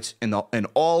websites in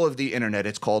all of the internet.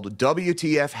 It's called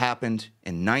WTF Happened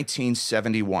in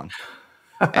 1971.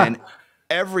 And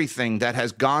everything that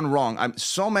has gone wrong,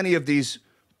 so many of these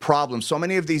problems, so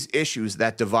many of these issues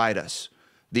that divide us,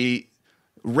 the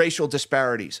racial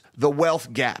disparities, the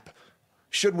wealth gap,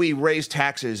 should we raise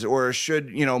taxes or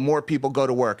should, more people go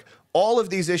to work? All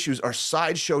of these issues are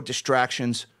sideshow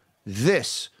distractions.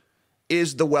 This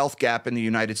is the wealth gap in the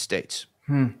United States.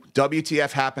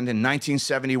 WTF happened in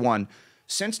 1971.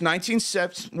 Since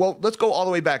 1970, well, let's go all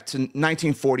the way back to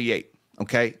 1948,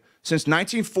 okay? Since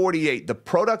 1948, the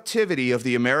productivity of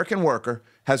the American worker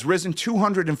has risen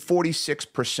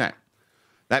 246%.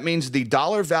 That means the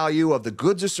dollar value of the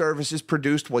goods or services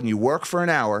produced when you work for an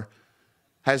hour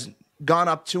has gone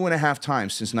up 2.5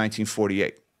 times since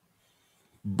 1948.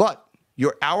 But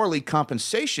your hourly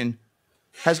compensation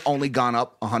has only gone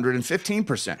up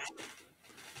 115%,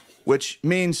 which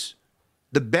means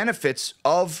the benefits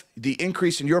of the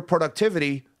increase in your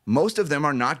productivity, most of them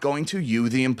are not going to you,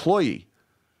 the employee.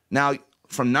 Now,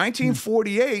 from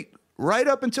 1948 right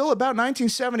up until about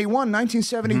 1971,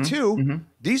 1972,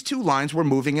 these two lines were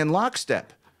moving in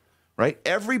lockstep, right?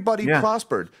 Everybody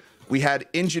prospered. We had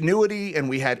ingenuity and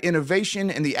we had innovation,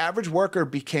 and the average worker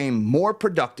became more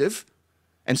productive,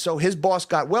 and so his boss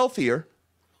got wealthier,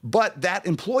 but that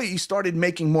employee started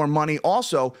making more money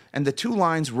also, and the two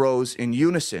lines rose in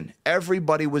unison.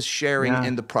 Everybody was sharing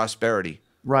in the prosperity.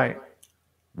 Right.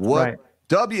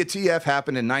 WTF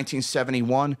happened in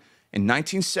 1971. In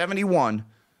 1971,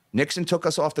 Nixon took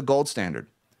us off the gold standard.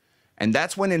 And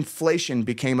that's when inflation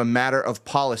became a matter of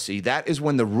policy. That is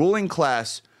when the ruling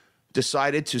class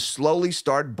decided to slowly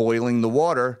start boiling the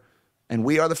water. And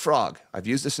we are the frog. I've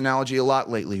used this analogy a lot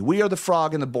lately. We are the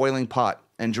frog in the boiling pot.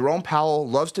 And Jerome Powell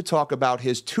loves to talk about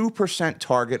his 2%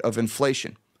 target of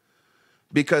inflation,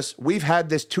 because we've had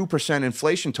this 2%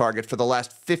 inflation target for the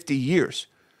last 50 years.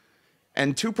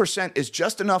 And 2% is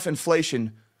just enough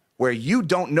inflation where you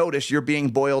don't notice you're being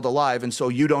boiled alive, and so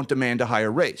you don't demand a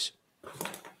higher raise.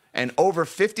 And over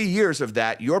 50 years of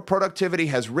that, your productivity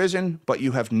has risen, but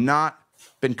you have not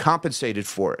been compensated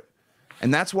for it.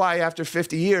 And that's why after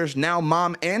 50 years, now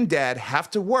mom and dad have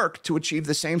to work to achieve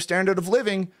the same standard of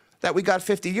living that we got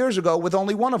 50 years ago with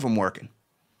only one of them working.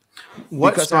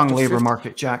 What strong labor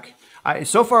market, Jack?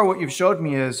 So far, what you've showed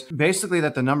me is basically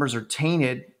that the numbers are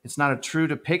tainted. It's not a true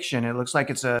depiction. It looks like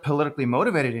it's politically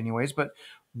motivated anyways, but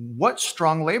what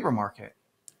strong labor market?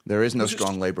 There is no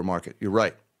strong labor market. You're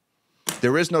right.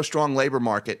 There is no strong labor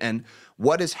market. And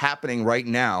what is happening right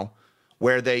now,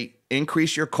 where they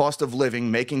increase your cost of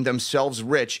living, making themselves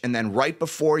rich, and then right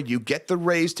before you get the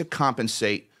raise to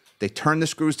compensate, they turn the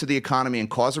screws to the economy and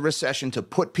cause a recession to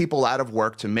put people out of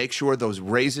work to make sure those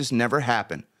raises never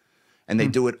happen. And they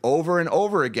do it over and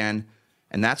over again.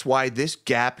 And that's why this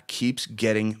gap keeps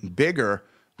getting bigger,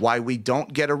 why we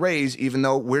don't get a raise, even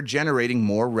though we're generating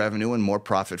more revenue and more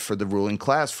profit for the ruling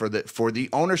class, for the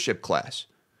ownership class.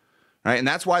 Right? And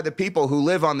that's why the people who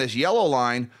live on this yellow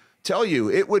line tell you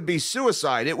it would be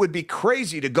suicide. It would be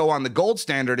crazy to go on the gold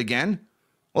standard again.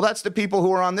 Well, that's the people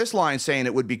who are on this line saying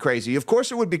it would be crazy. Of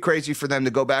course it would be crazy for them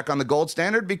to go back on the gold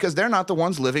standard, because they're not the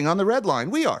ones living on the red line.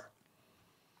 We are.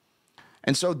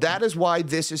 And so that is why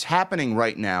this is happening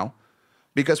right now,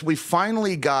 because we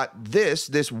finally got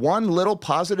this one little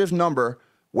positive number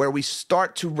where we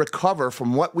start to recover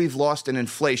from what we've lost in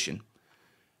inflation.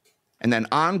 And then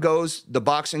on goes the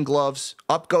boxing gloves,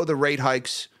 up go the rate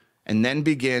hikes, and then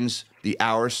begins the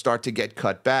hours start to get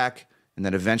cut back, and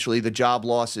then eventually the job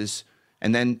losses.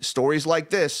 And then stories like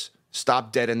this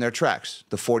stop dead in their tracks.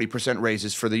 The 40%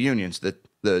 raises for the unions, the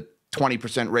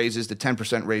 20% raises, the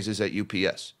 10% raises at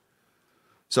UPS.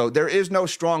 So there is no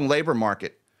strong labor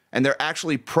market, and they're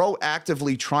actually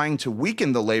proactively trying to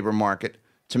weaken the labor market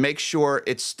to make sure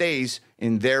it stays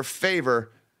in their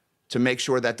favor, to make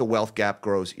sure that the wealth gap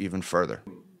grows even further.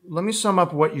 Let me sum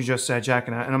up what you just said, Jack,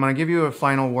 and I'm going to give you a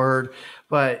final word.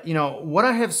 But what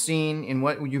I have seen and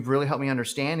what you've really helped me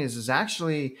understand is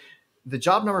actually the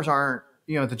job numbers aren't,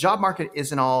 the job market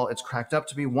isn't all it's cracked up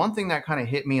to be. One thing that kind of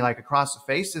hit me like across the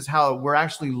face is how we're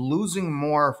actually losing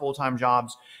more full-time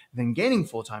jobs than gaining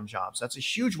full-time jobs. That's a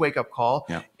huge wake-up call.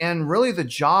 Yeah. And really the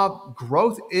job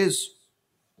growth is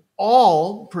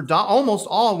almost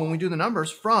all, when we do the numbers,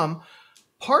 from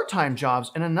part-time jobs.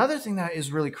 And another thing that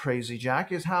is really crazy,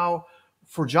 Jack, is how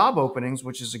for job openings,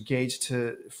 which is a gauge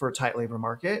for a tight labor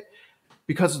market,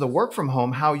 because of the work from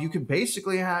home, how you could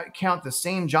basically count the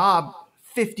same job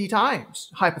 50 times,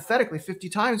 hypothetically 50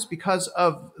 times, because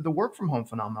of the work from home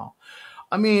phenomenon.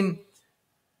 I mean,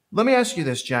 let me ask you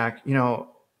this, Jack. You know,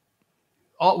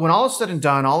 when all is said and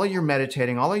done, all of your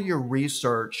meditating, all of your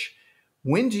research,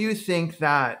 when do you think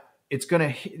that it's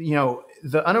going to, you know,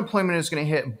 the unemployment is going to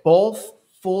hit both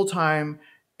full-time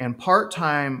and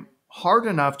part-time hard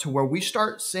enough to where we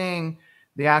start seeing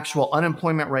the actual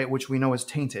unemployment rate, which we know is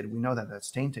tainted. We know that that's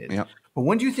tainted. Yep. But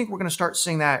when do you think we're going to start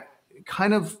seeing that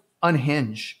kind of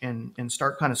unhinge and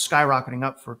start kind of skyrocketing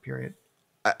up for a period?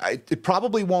 It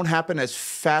probably won't happen as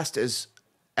fast as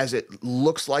it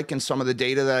looks like in some of the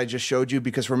data that I just showed you,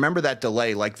 because remember that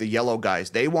delay, like the yellow guys,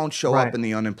 they won't show up in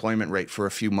the unemployment rate for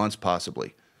a few months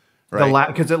possibly, right?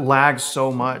 Because it lags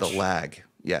so much. The lag,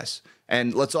 yes.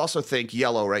 And let's also think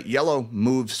yellow, right? Yellow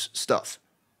moves stuff.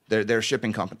 They're a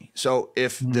shipping company. So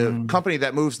if the company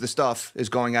that moves the stuff is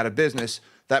going out of business,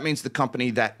 that means the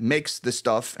company that makes the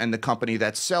stuff and the company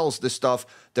that sells the stuff,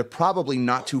 they're probably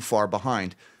not too far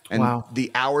behind. And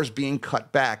the hours being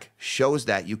cut back shows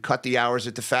that. You cut the hours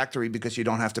at the factory because you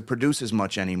don't have to produce as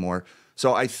much anymore.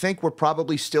 So I think we're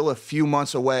probably still a few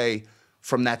months away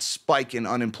from that spike in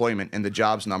unemployment in the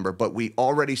jobs number, but we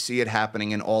already see it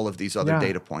happening in all of these other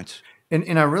data points.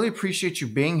 And I really appreciate you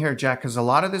being here, Jack, because a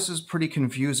lot of this is pretty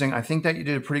confusing. I think that you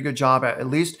did a pretty good job at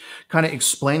least kind of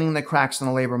explaining the cracks in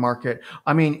the labor market.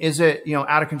 I mean, is it, you know,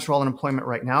 out of control unemployment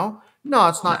right now? No,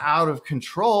 it's not out of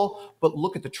control, but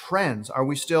look at the trends. Are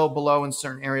we still below in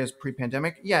certain areas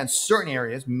pre-pandemic? Yeah, in certain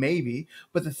areas, maybe.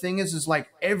 But the thing is like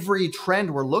every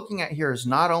trend we're looking at here is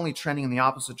not only trending in the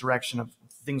opposite direction of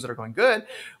things that are going good.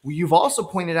 You've also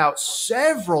pointed out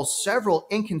several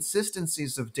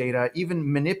inconsistencies of data,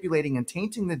 even manipulating and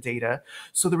tainting the data.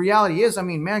 So the reality is, I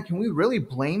mean, man, can we really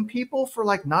blame people for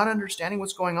like not understanding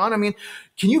what's going on? I mean,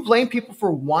 can you blame people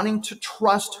for wanting to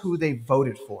trust who they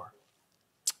voted for?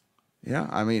 Yeah,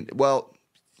 I mean, well,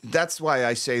 that's why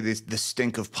I say the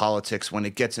stink of politics when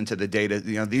it gets into the data.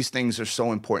 You know, these things are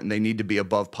so important. They need to be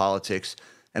above politics.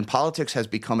 And politics has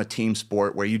become a team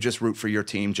sport where you just root for your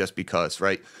team just because,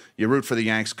 right? You root for the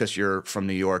Yanks because you're from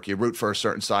New York. You root for a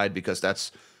certain side because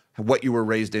that's what you were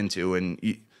raised into. And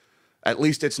at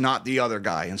least it's not the other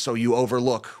guy. And so you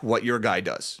overlook what your guy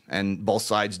does. And both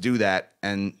sides do that.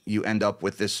 And you end up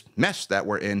with this mess that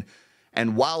we're in.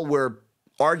 And while we're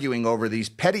arguing over these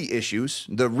petty issues,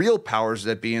 the real powers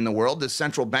that be in the world, the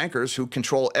central bankers who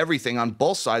control everything on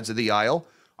both sides of the aisle,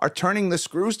 are turning the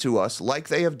screws to us like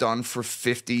they have done for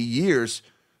 50 years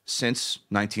since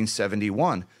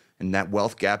 1971. And that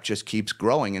wealth gap just keeps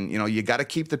growing. And, you know, you got to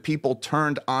keep the people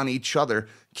turned on each other,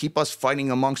 keep us fighting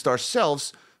amongst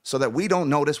ourselves so that we don't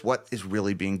notice what is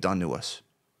really being done to us.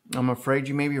 I'm afraid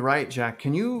you may be right, Jack.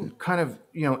 Can you kind of,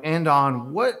 you know, end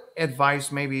on what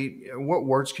advice, maybe what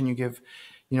words can you give,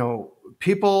 you know,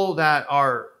 people that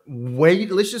are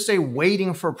let's just say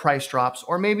waiting for price drops,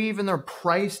 or maybe even they're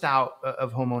priced out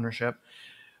of home ownership?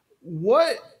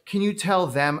 What can you tell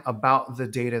them about the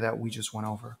data that we just went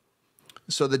over?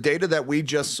 So the data that we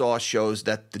just saw shows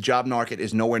that the job market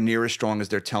is nowhere near as strong as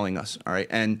they're telling us. All right.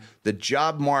 And the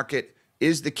job market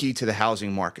is the key to the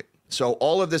housing market. So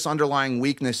all of this underlying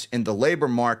weakness in the labor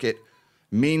market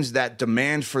means that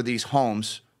demand for these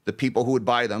homes, the people who would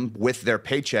buy them with their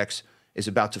paychecks, is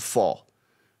about to fall.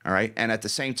 All right. And at the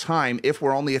same time, if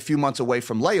we're only a few months away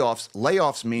from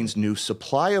layoffs means new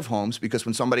supply of homes, because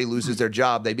when somebody loses their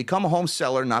job, they become a home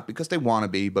seller, not because they want to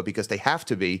be, but because they have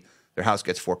to be. Their house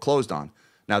gets foreclosed on.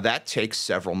 Now, that takes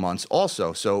several months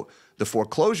also. So the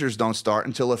foreclosures don't start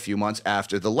until a few months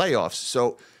after the layoffs.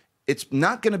 So it's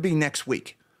not going to be next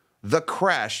week. The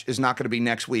crash is not going to be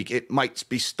next week. It might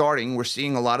be starting. We're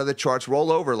seeing a lot of the charts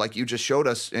roll over, like you just showed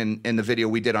us in the video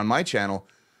we did on my channel.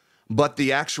 But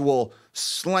the actual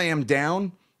slam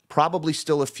down, probably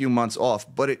still a few months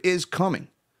off, but it is coming.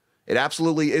 It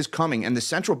absolutely is coming. And the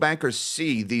central bankers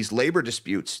see these labor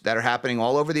disputes that are happening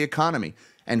all over the economy,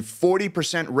 and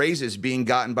 40% raises being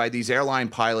gotten by these airline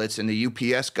pilots and the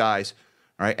UPS guys,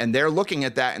 right? And they're looking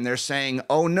at that and they're saying,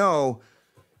 oh no,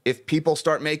 if people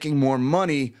start making more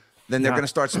money, then they're going to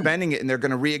start spending it and they're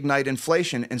going to reignite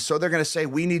inflation. And so they're going to say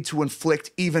we need to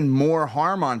inflict even more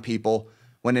harm on people,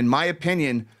 when in my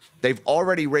opinion, they've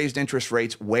already raised interest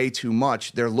rates way too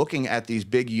much. They're looking at these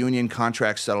big union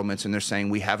contract settlements and they're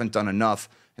saying we haven't done enough,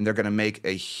 and they're going to make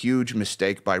a huge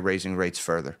mistake by raising rates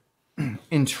further.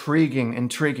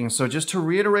 Intriguing. So just to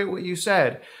reiterate what you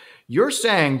said, you're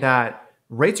saying that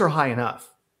rates are high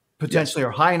enough, potentially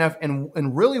are high enough.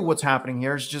 And really what's happening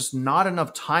here is just not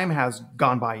enough time has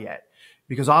gone by yet,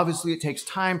 because obviously it takes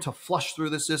time to flush through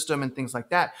the system and things like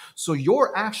that. So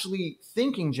you're actually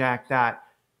thinking, Jack, that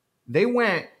They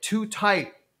went too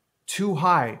tight, too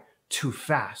high, too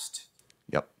fast.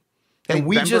 Yep. Hey, And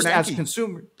we Ben just as Bernanke.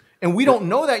 consumers, and we don't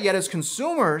know that yet as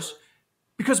consumers,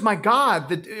 because my God,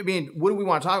 what do we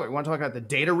want to talk about? We want to talk about the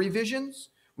data revisions.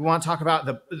 We want to talk about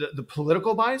the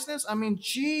political biasness. I mean,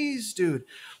 geez, dude,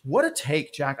 what a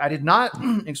take, Jack. I did not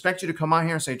expect you to come on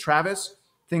here and say, Travis,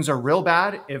 things are real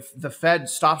bad. If the Fed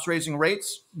stops raising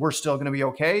rates, we're still going to be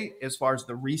okay as far as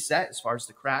the reset, as far as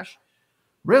the crash.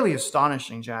 Really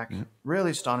astonishing, Jack. Yeah.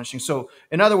 Really astonishing. So,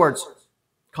 in other words,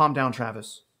 calm down,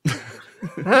 Travis.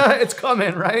 It's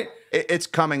coming, right? It's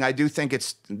coming. I do think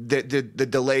it's the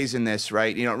delays in this,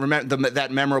 right? You know, remember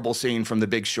that memorable scene from The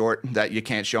Big Short that you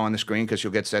can't show on the screen because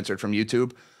you'll get censored from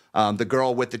YouTube. The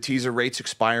girl with the teaser rates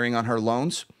expiring on her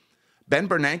loans. Ben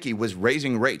Bernanke was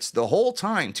raising rates the whole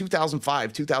time,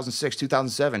 2005, 2006,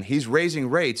 2007. He's raising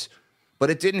rates, but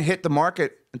it didn't hit the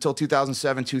market until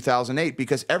 2007, 2008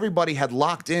 because everybody had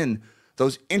locked in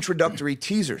those introductory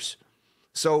teasers.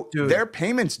 So their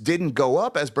payments didn't go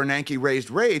up as Bernanke raised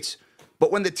rates,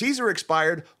 but when the teaser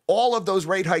expired, all of those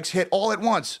rate hikes hit all at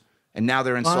once, and now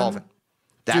they're insolvent.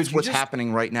 That's what's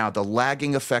happening right now, the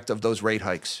lagging effect of those rate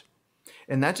hikes.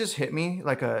 And that just hit me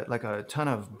like a ton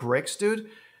of bricks, dude.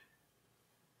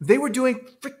 They were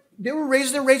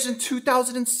raising their rates in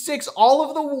 2006. All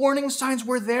of the warning signs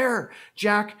were there,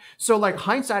 Jack. So like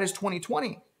hindsight is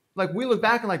 2020. Like we look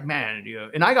back and like, man,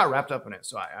 and I got wrapped up in it.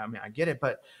 So I mean, I get it,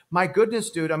 but my goodness,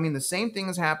 dude, I mean, the same thing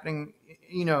is happening,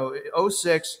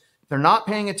 06, they're not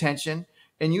paying attention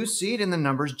and you see it in the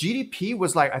numbers. GDP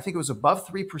was like, I think it was above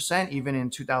 3% even in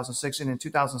 2006. And in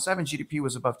 2007, GDP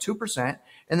was above 2%.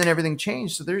 And then everything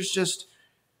changed. So there's just,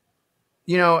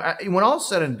 when all is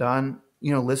said and done,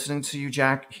 listening to you,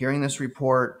 Jack, hearing this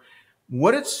report,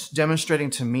 what it's demonstrating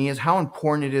to me is how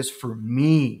important it is for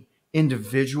me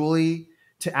individually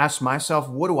to ask myself,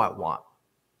 what do I want,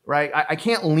 right? I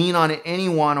can't lean on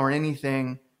anyone or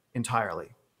anything entirely.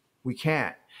 We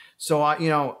can't. So,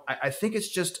 I think it's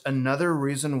just another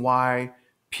reason why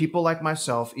people like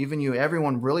myself, even you,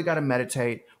 everyone really got to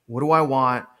meditate. What do I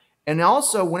want? And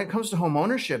also when it comes to home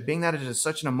ownership, being that it is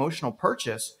such an emotional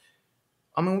purchase,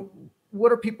 I mean,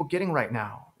 what are people getting right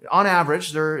now? On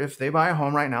average, if they buy a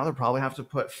home right now, they'll probably have to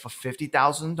put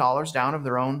 $50,000 down of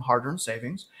their own hard-earned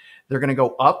savings. They're going to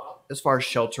go up as far as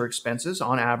shelter expenses,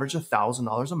 on average,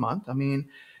 $1,000 a month. I mean,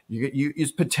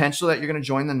 it's potential that you're going to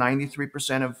join the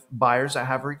 93% of buyers that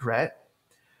have regret.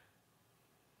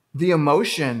 The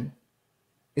emotion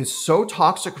is so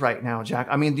toxic right now, Jack.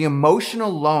 I mean, the emotion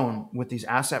alone with these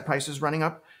asset prices running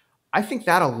up, I think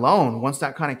that alone, once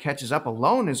that kind of catches up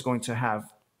alone, is going to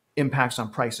have impacts on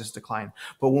prices decline.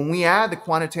 But when we add the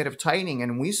quantitative tightening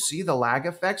and we see the lag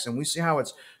effects and we see how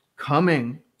it's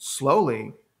coming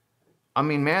slowly, I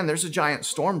mean, man, there's a giant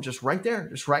storm just right there,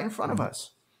 just right in front of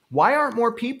us. Why aren't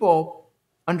more people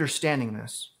understanding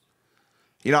this?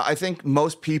 I think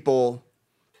most people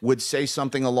would say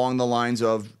something along the lines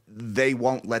of, they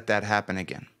won't let that happen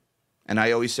again. And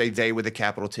I always say they with a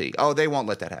capital T. Oh, they won't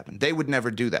let that happen. They would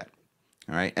never do that.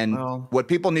 All right. And what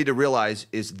people need to realize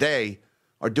is they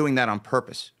are doing that on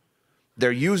purpose.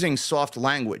 They're using soft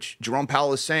language. Jerome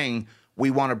Powell is saying, we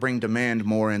want to bring demand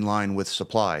more in line with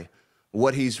supply.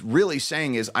 What he's really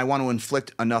saying is, I want to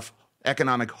inflict enough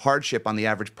economic hardship on the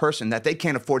average person that they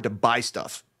can't afford to buy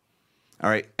stuff. All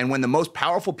right. And when the most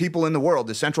powerful people in the world,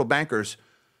 the central bankers,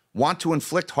 want to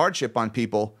inflict hardship on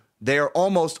people, they are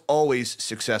almost always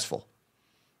successful.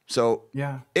 So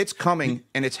it's coming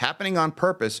and it's happening on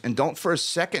purpose. And don't for a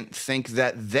second think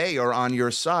that they are on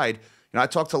your side. I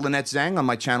talked to Lynette Zhang on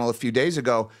my channel a few days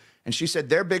ago, and she said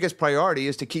their biggest priority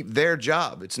is to keep their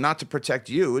job. It's not to protect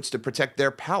you, it's to protect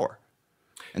their power.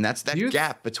 And that's that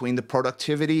gap between the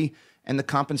productivity and the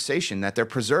compensation, that they're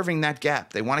preserving that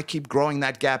gap. They want to keep growing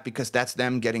that gap because that's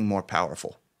them getting more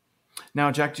powerful.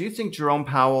 Now, Jack, do you think Jerome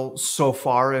Powell so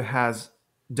far has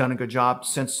done a good job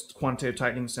since quantitative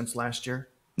tightening since last year?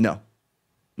 No,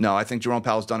 I think Jerome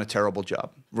Powell's done a terrible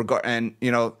job.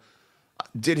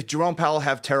 Did Jerome Powell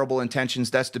have terrible intentions?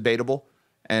 That's debatable.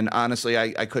 And honestly,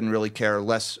 I couldn't really care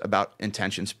less about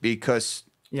intentions because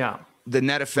the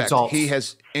net effect, he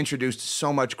has introduced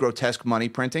so much grotesque money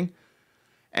printing.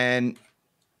 And,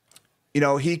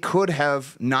 he could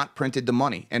have not printed the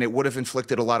money and it would have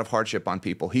inflicted a lot of hardship on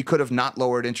people. He could have not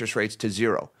lowered interest rates to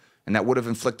 0 and that would have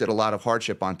inflicted a lot of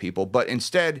hardship on people. But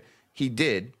instead, he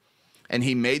did. And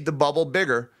he made the bubble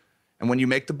bigger. And when you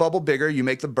make the bubble bigger, you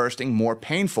make the bursting more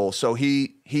painful. So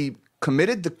he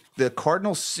committed the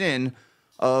cardinal sin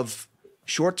of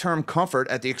short-term comfort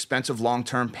at the expense of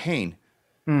long-term pain.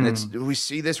 And we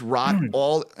see this rot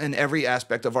all in every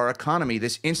aspect of our economy,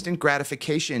 this instant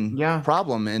gratification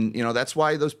problem. And, you know, that's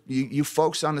why those you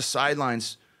folks on the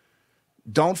sidelines,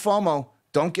 don't FOMO.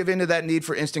 Don't give in to that need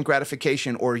for instant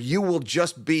gratification, or you will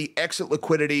just be exit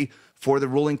liquidity for the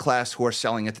ruling class who are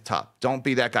selling at the top. Don't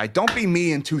be that guy. Don't be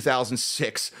me in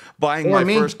 2006 buying my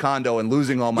first condo and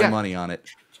losing all my money on it.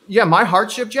 Yeah, my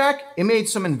hardship, Jack, it made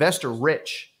some investor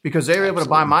rich because they were able to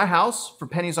buy my house for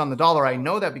pennies on the dollar. I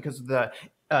know that because of the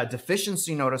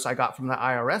deficiency notice I got from the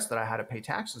IRS that I had to pay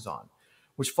taxes on,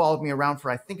 which followed me around for,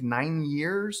 I think, 9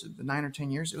 years, 9 or 10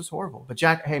 years. It was horrible. But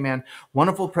Jack, hey, man,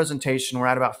 wonderful presentation. We're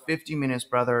at about 50 minutes,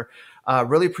 brother.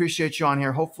 Really appreciate you on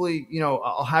here. Hopefully, you know,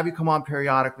 I'll have you come on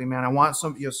periodically, man. I want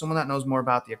someone that knows more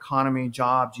about the economy,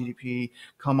 job, GDP,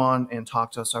 come on and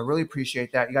talk to us. So I really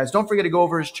appreciate that. You guys, don't forget to go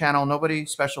over his channel, Nobody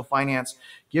Special Finance.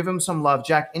 Give him some love.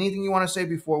 Jack, anything you want to say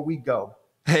before we go?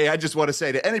 Hey, I just want to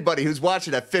say to anybody who's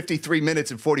watching at 53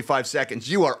 minutes and 45 seconds,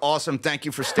 you are awesome. Thank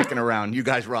you for sticking around. You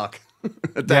guys rock.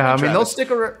 Yeah, I mean, they'll stick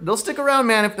around,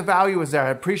 man, if the value is there. I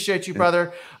appreciate you,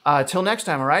 brother. Till next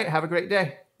time, all right? Have a great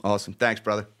day. Awesome. Thanks,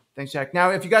 brother. Thanks, Jack.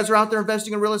 Now, if you guys are out there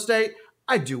investing in real estate,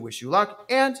 I do wish you luck,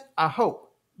 and I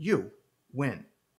hope you win.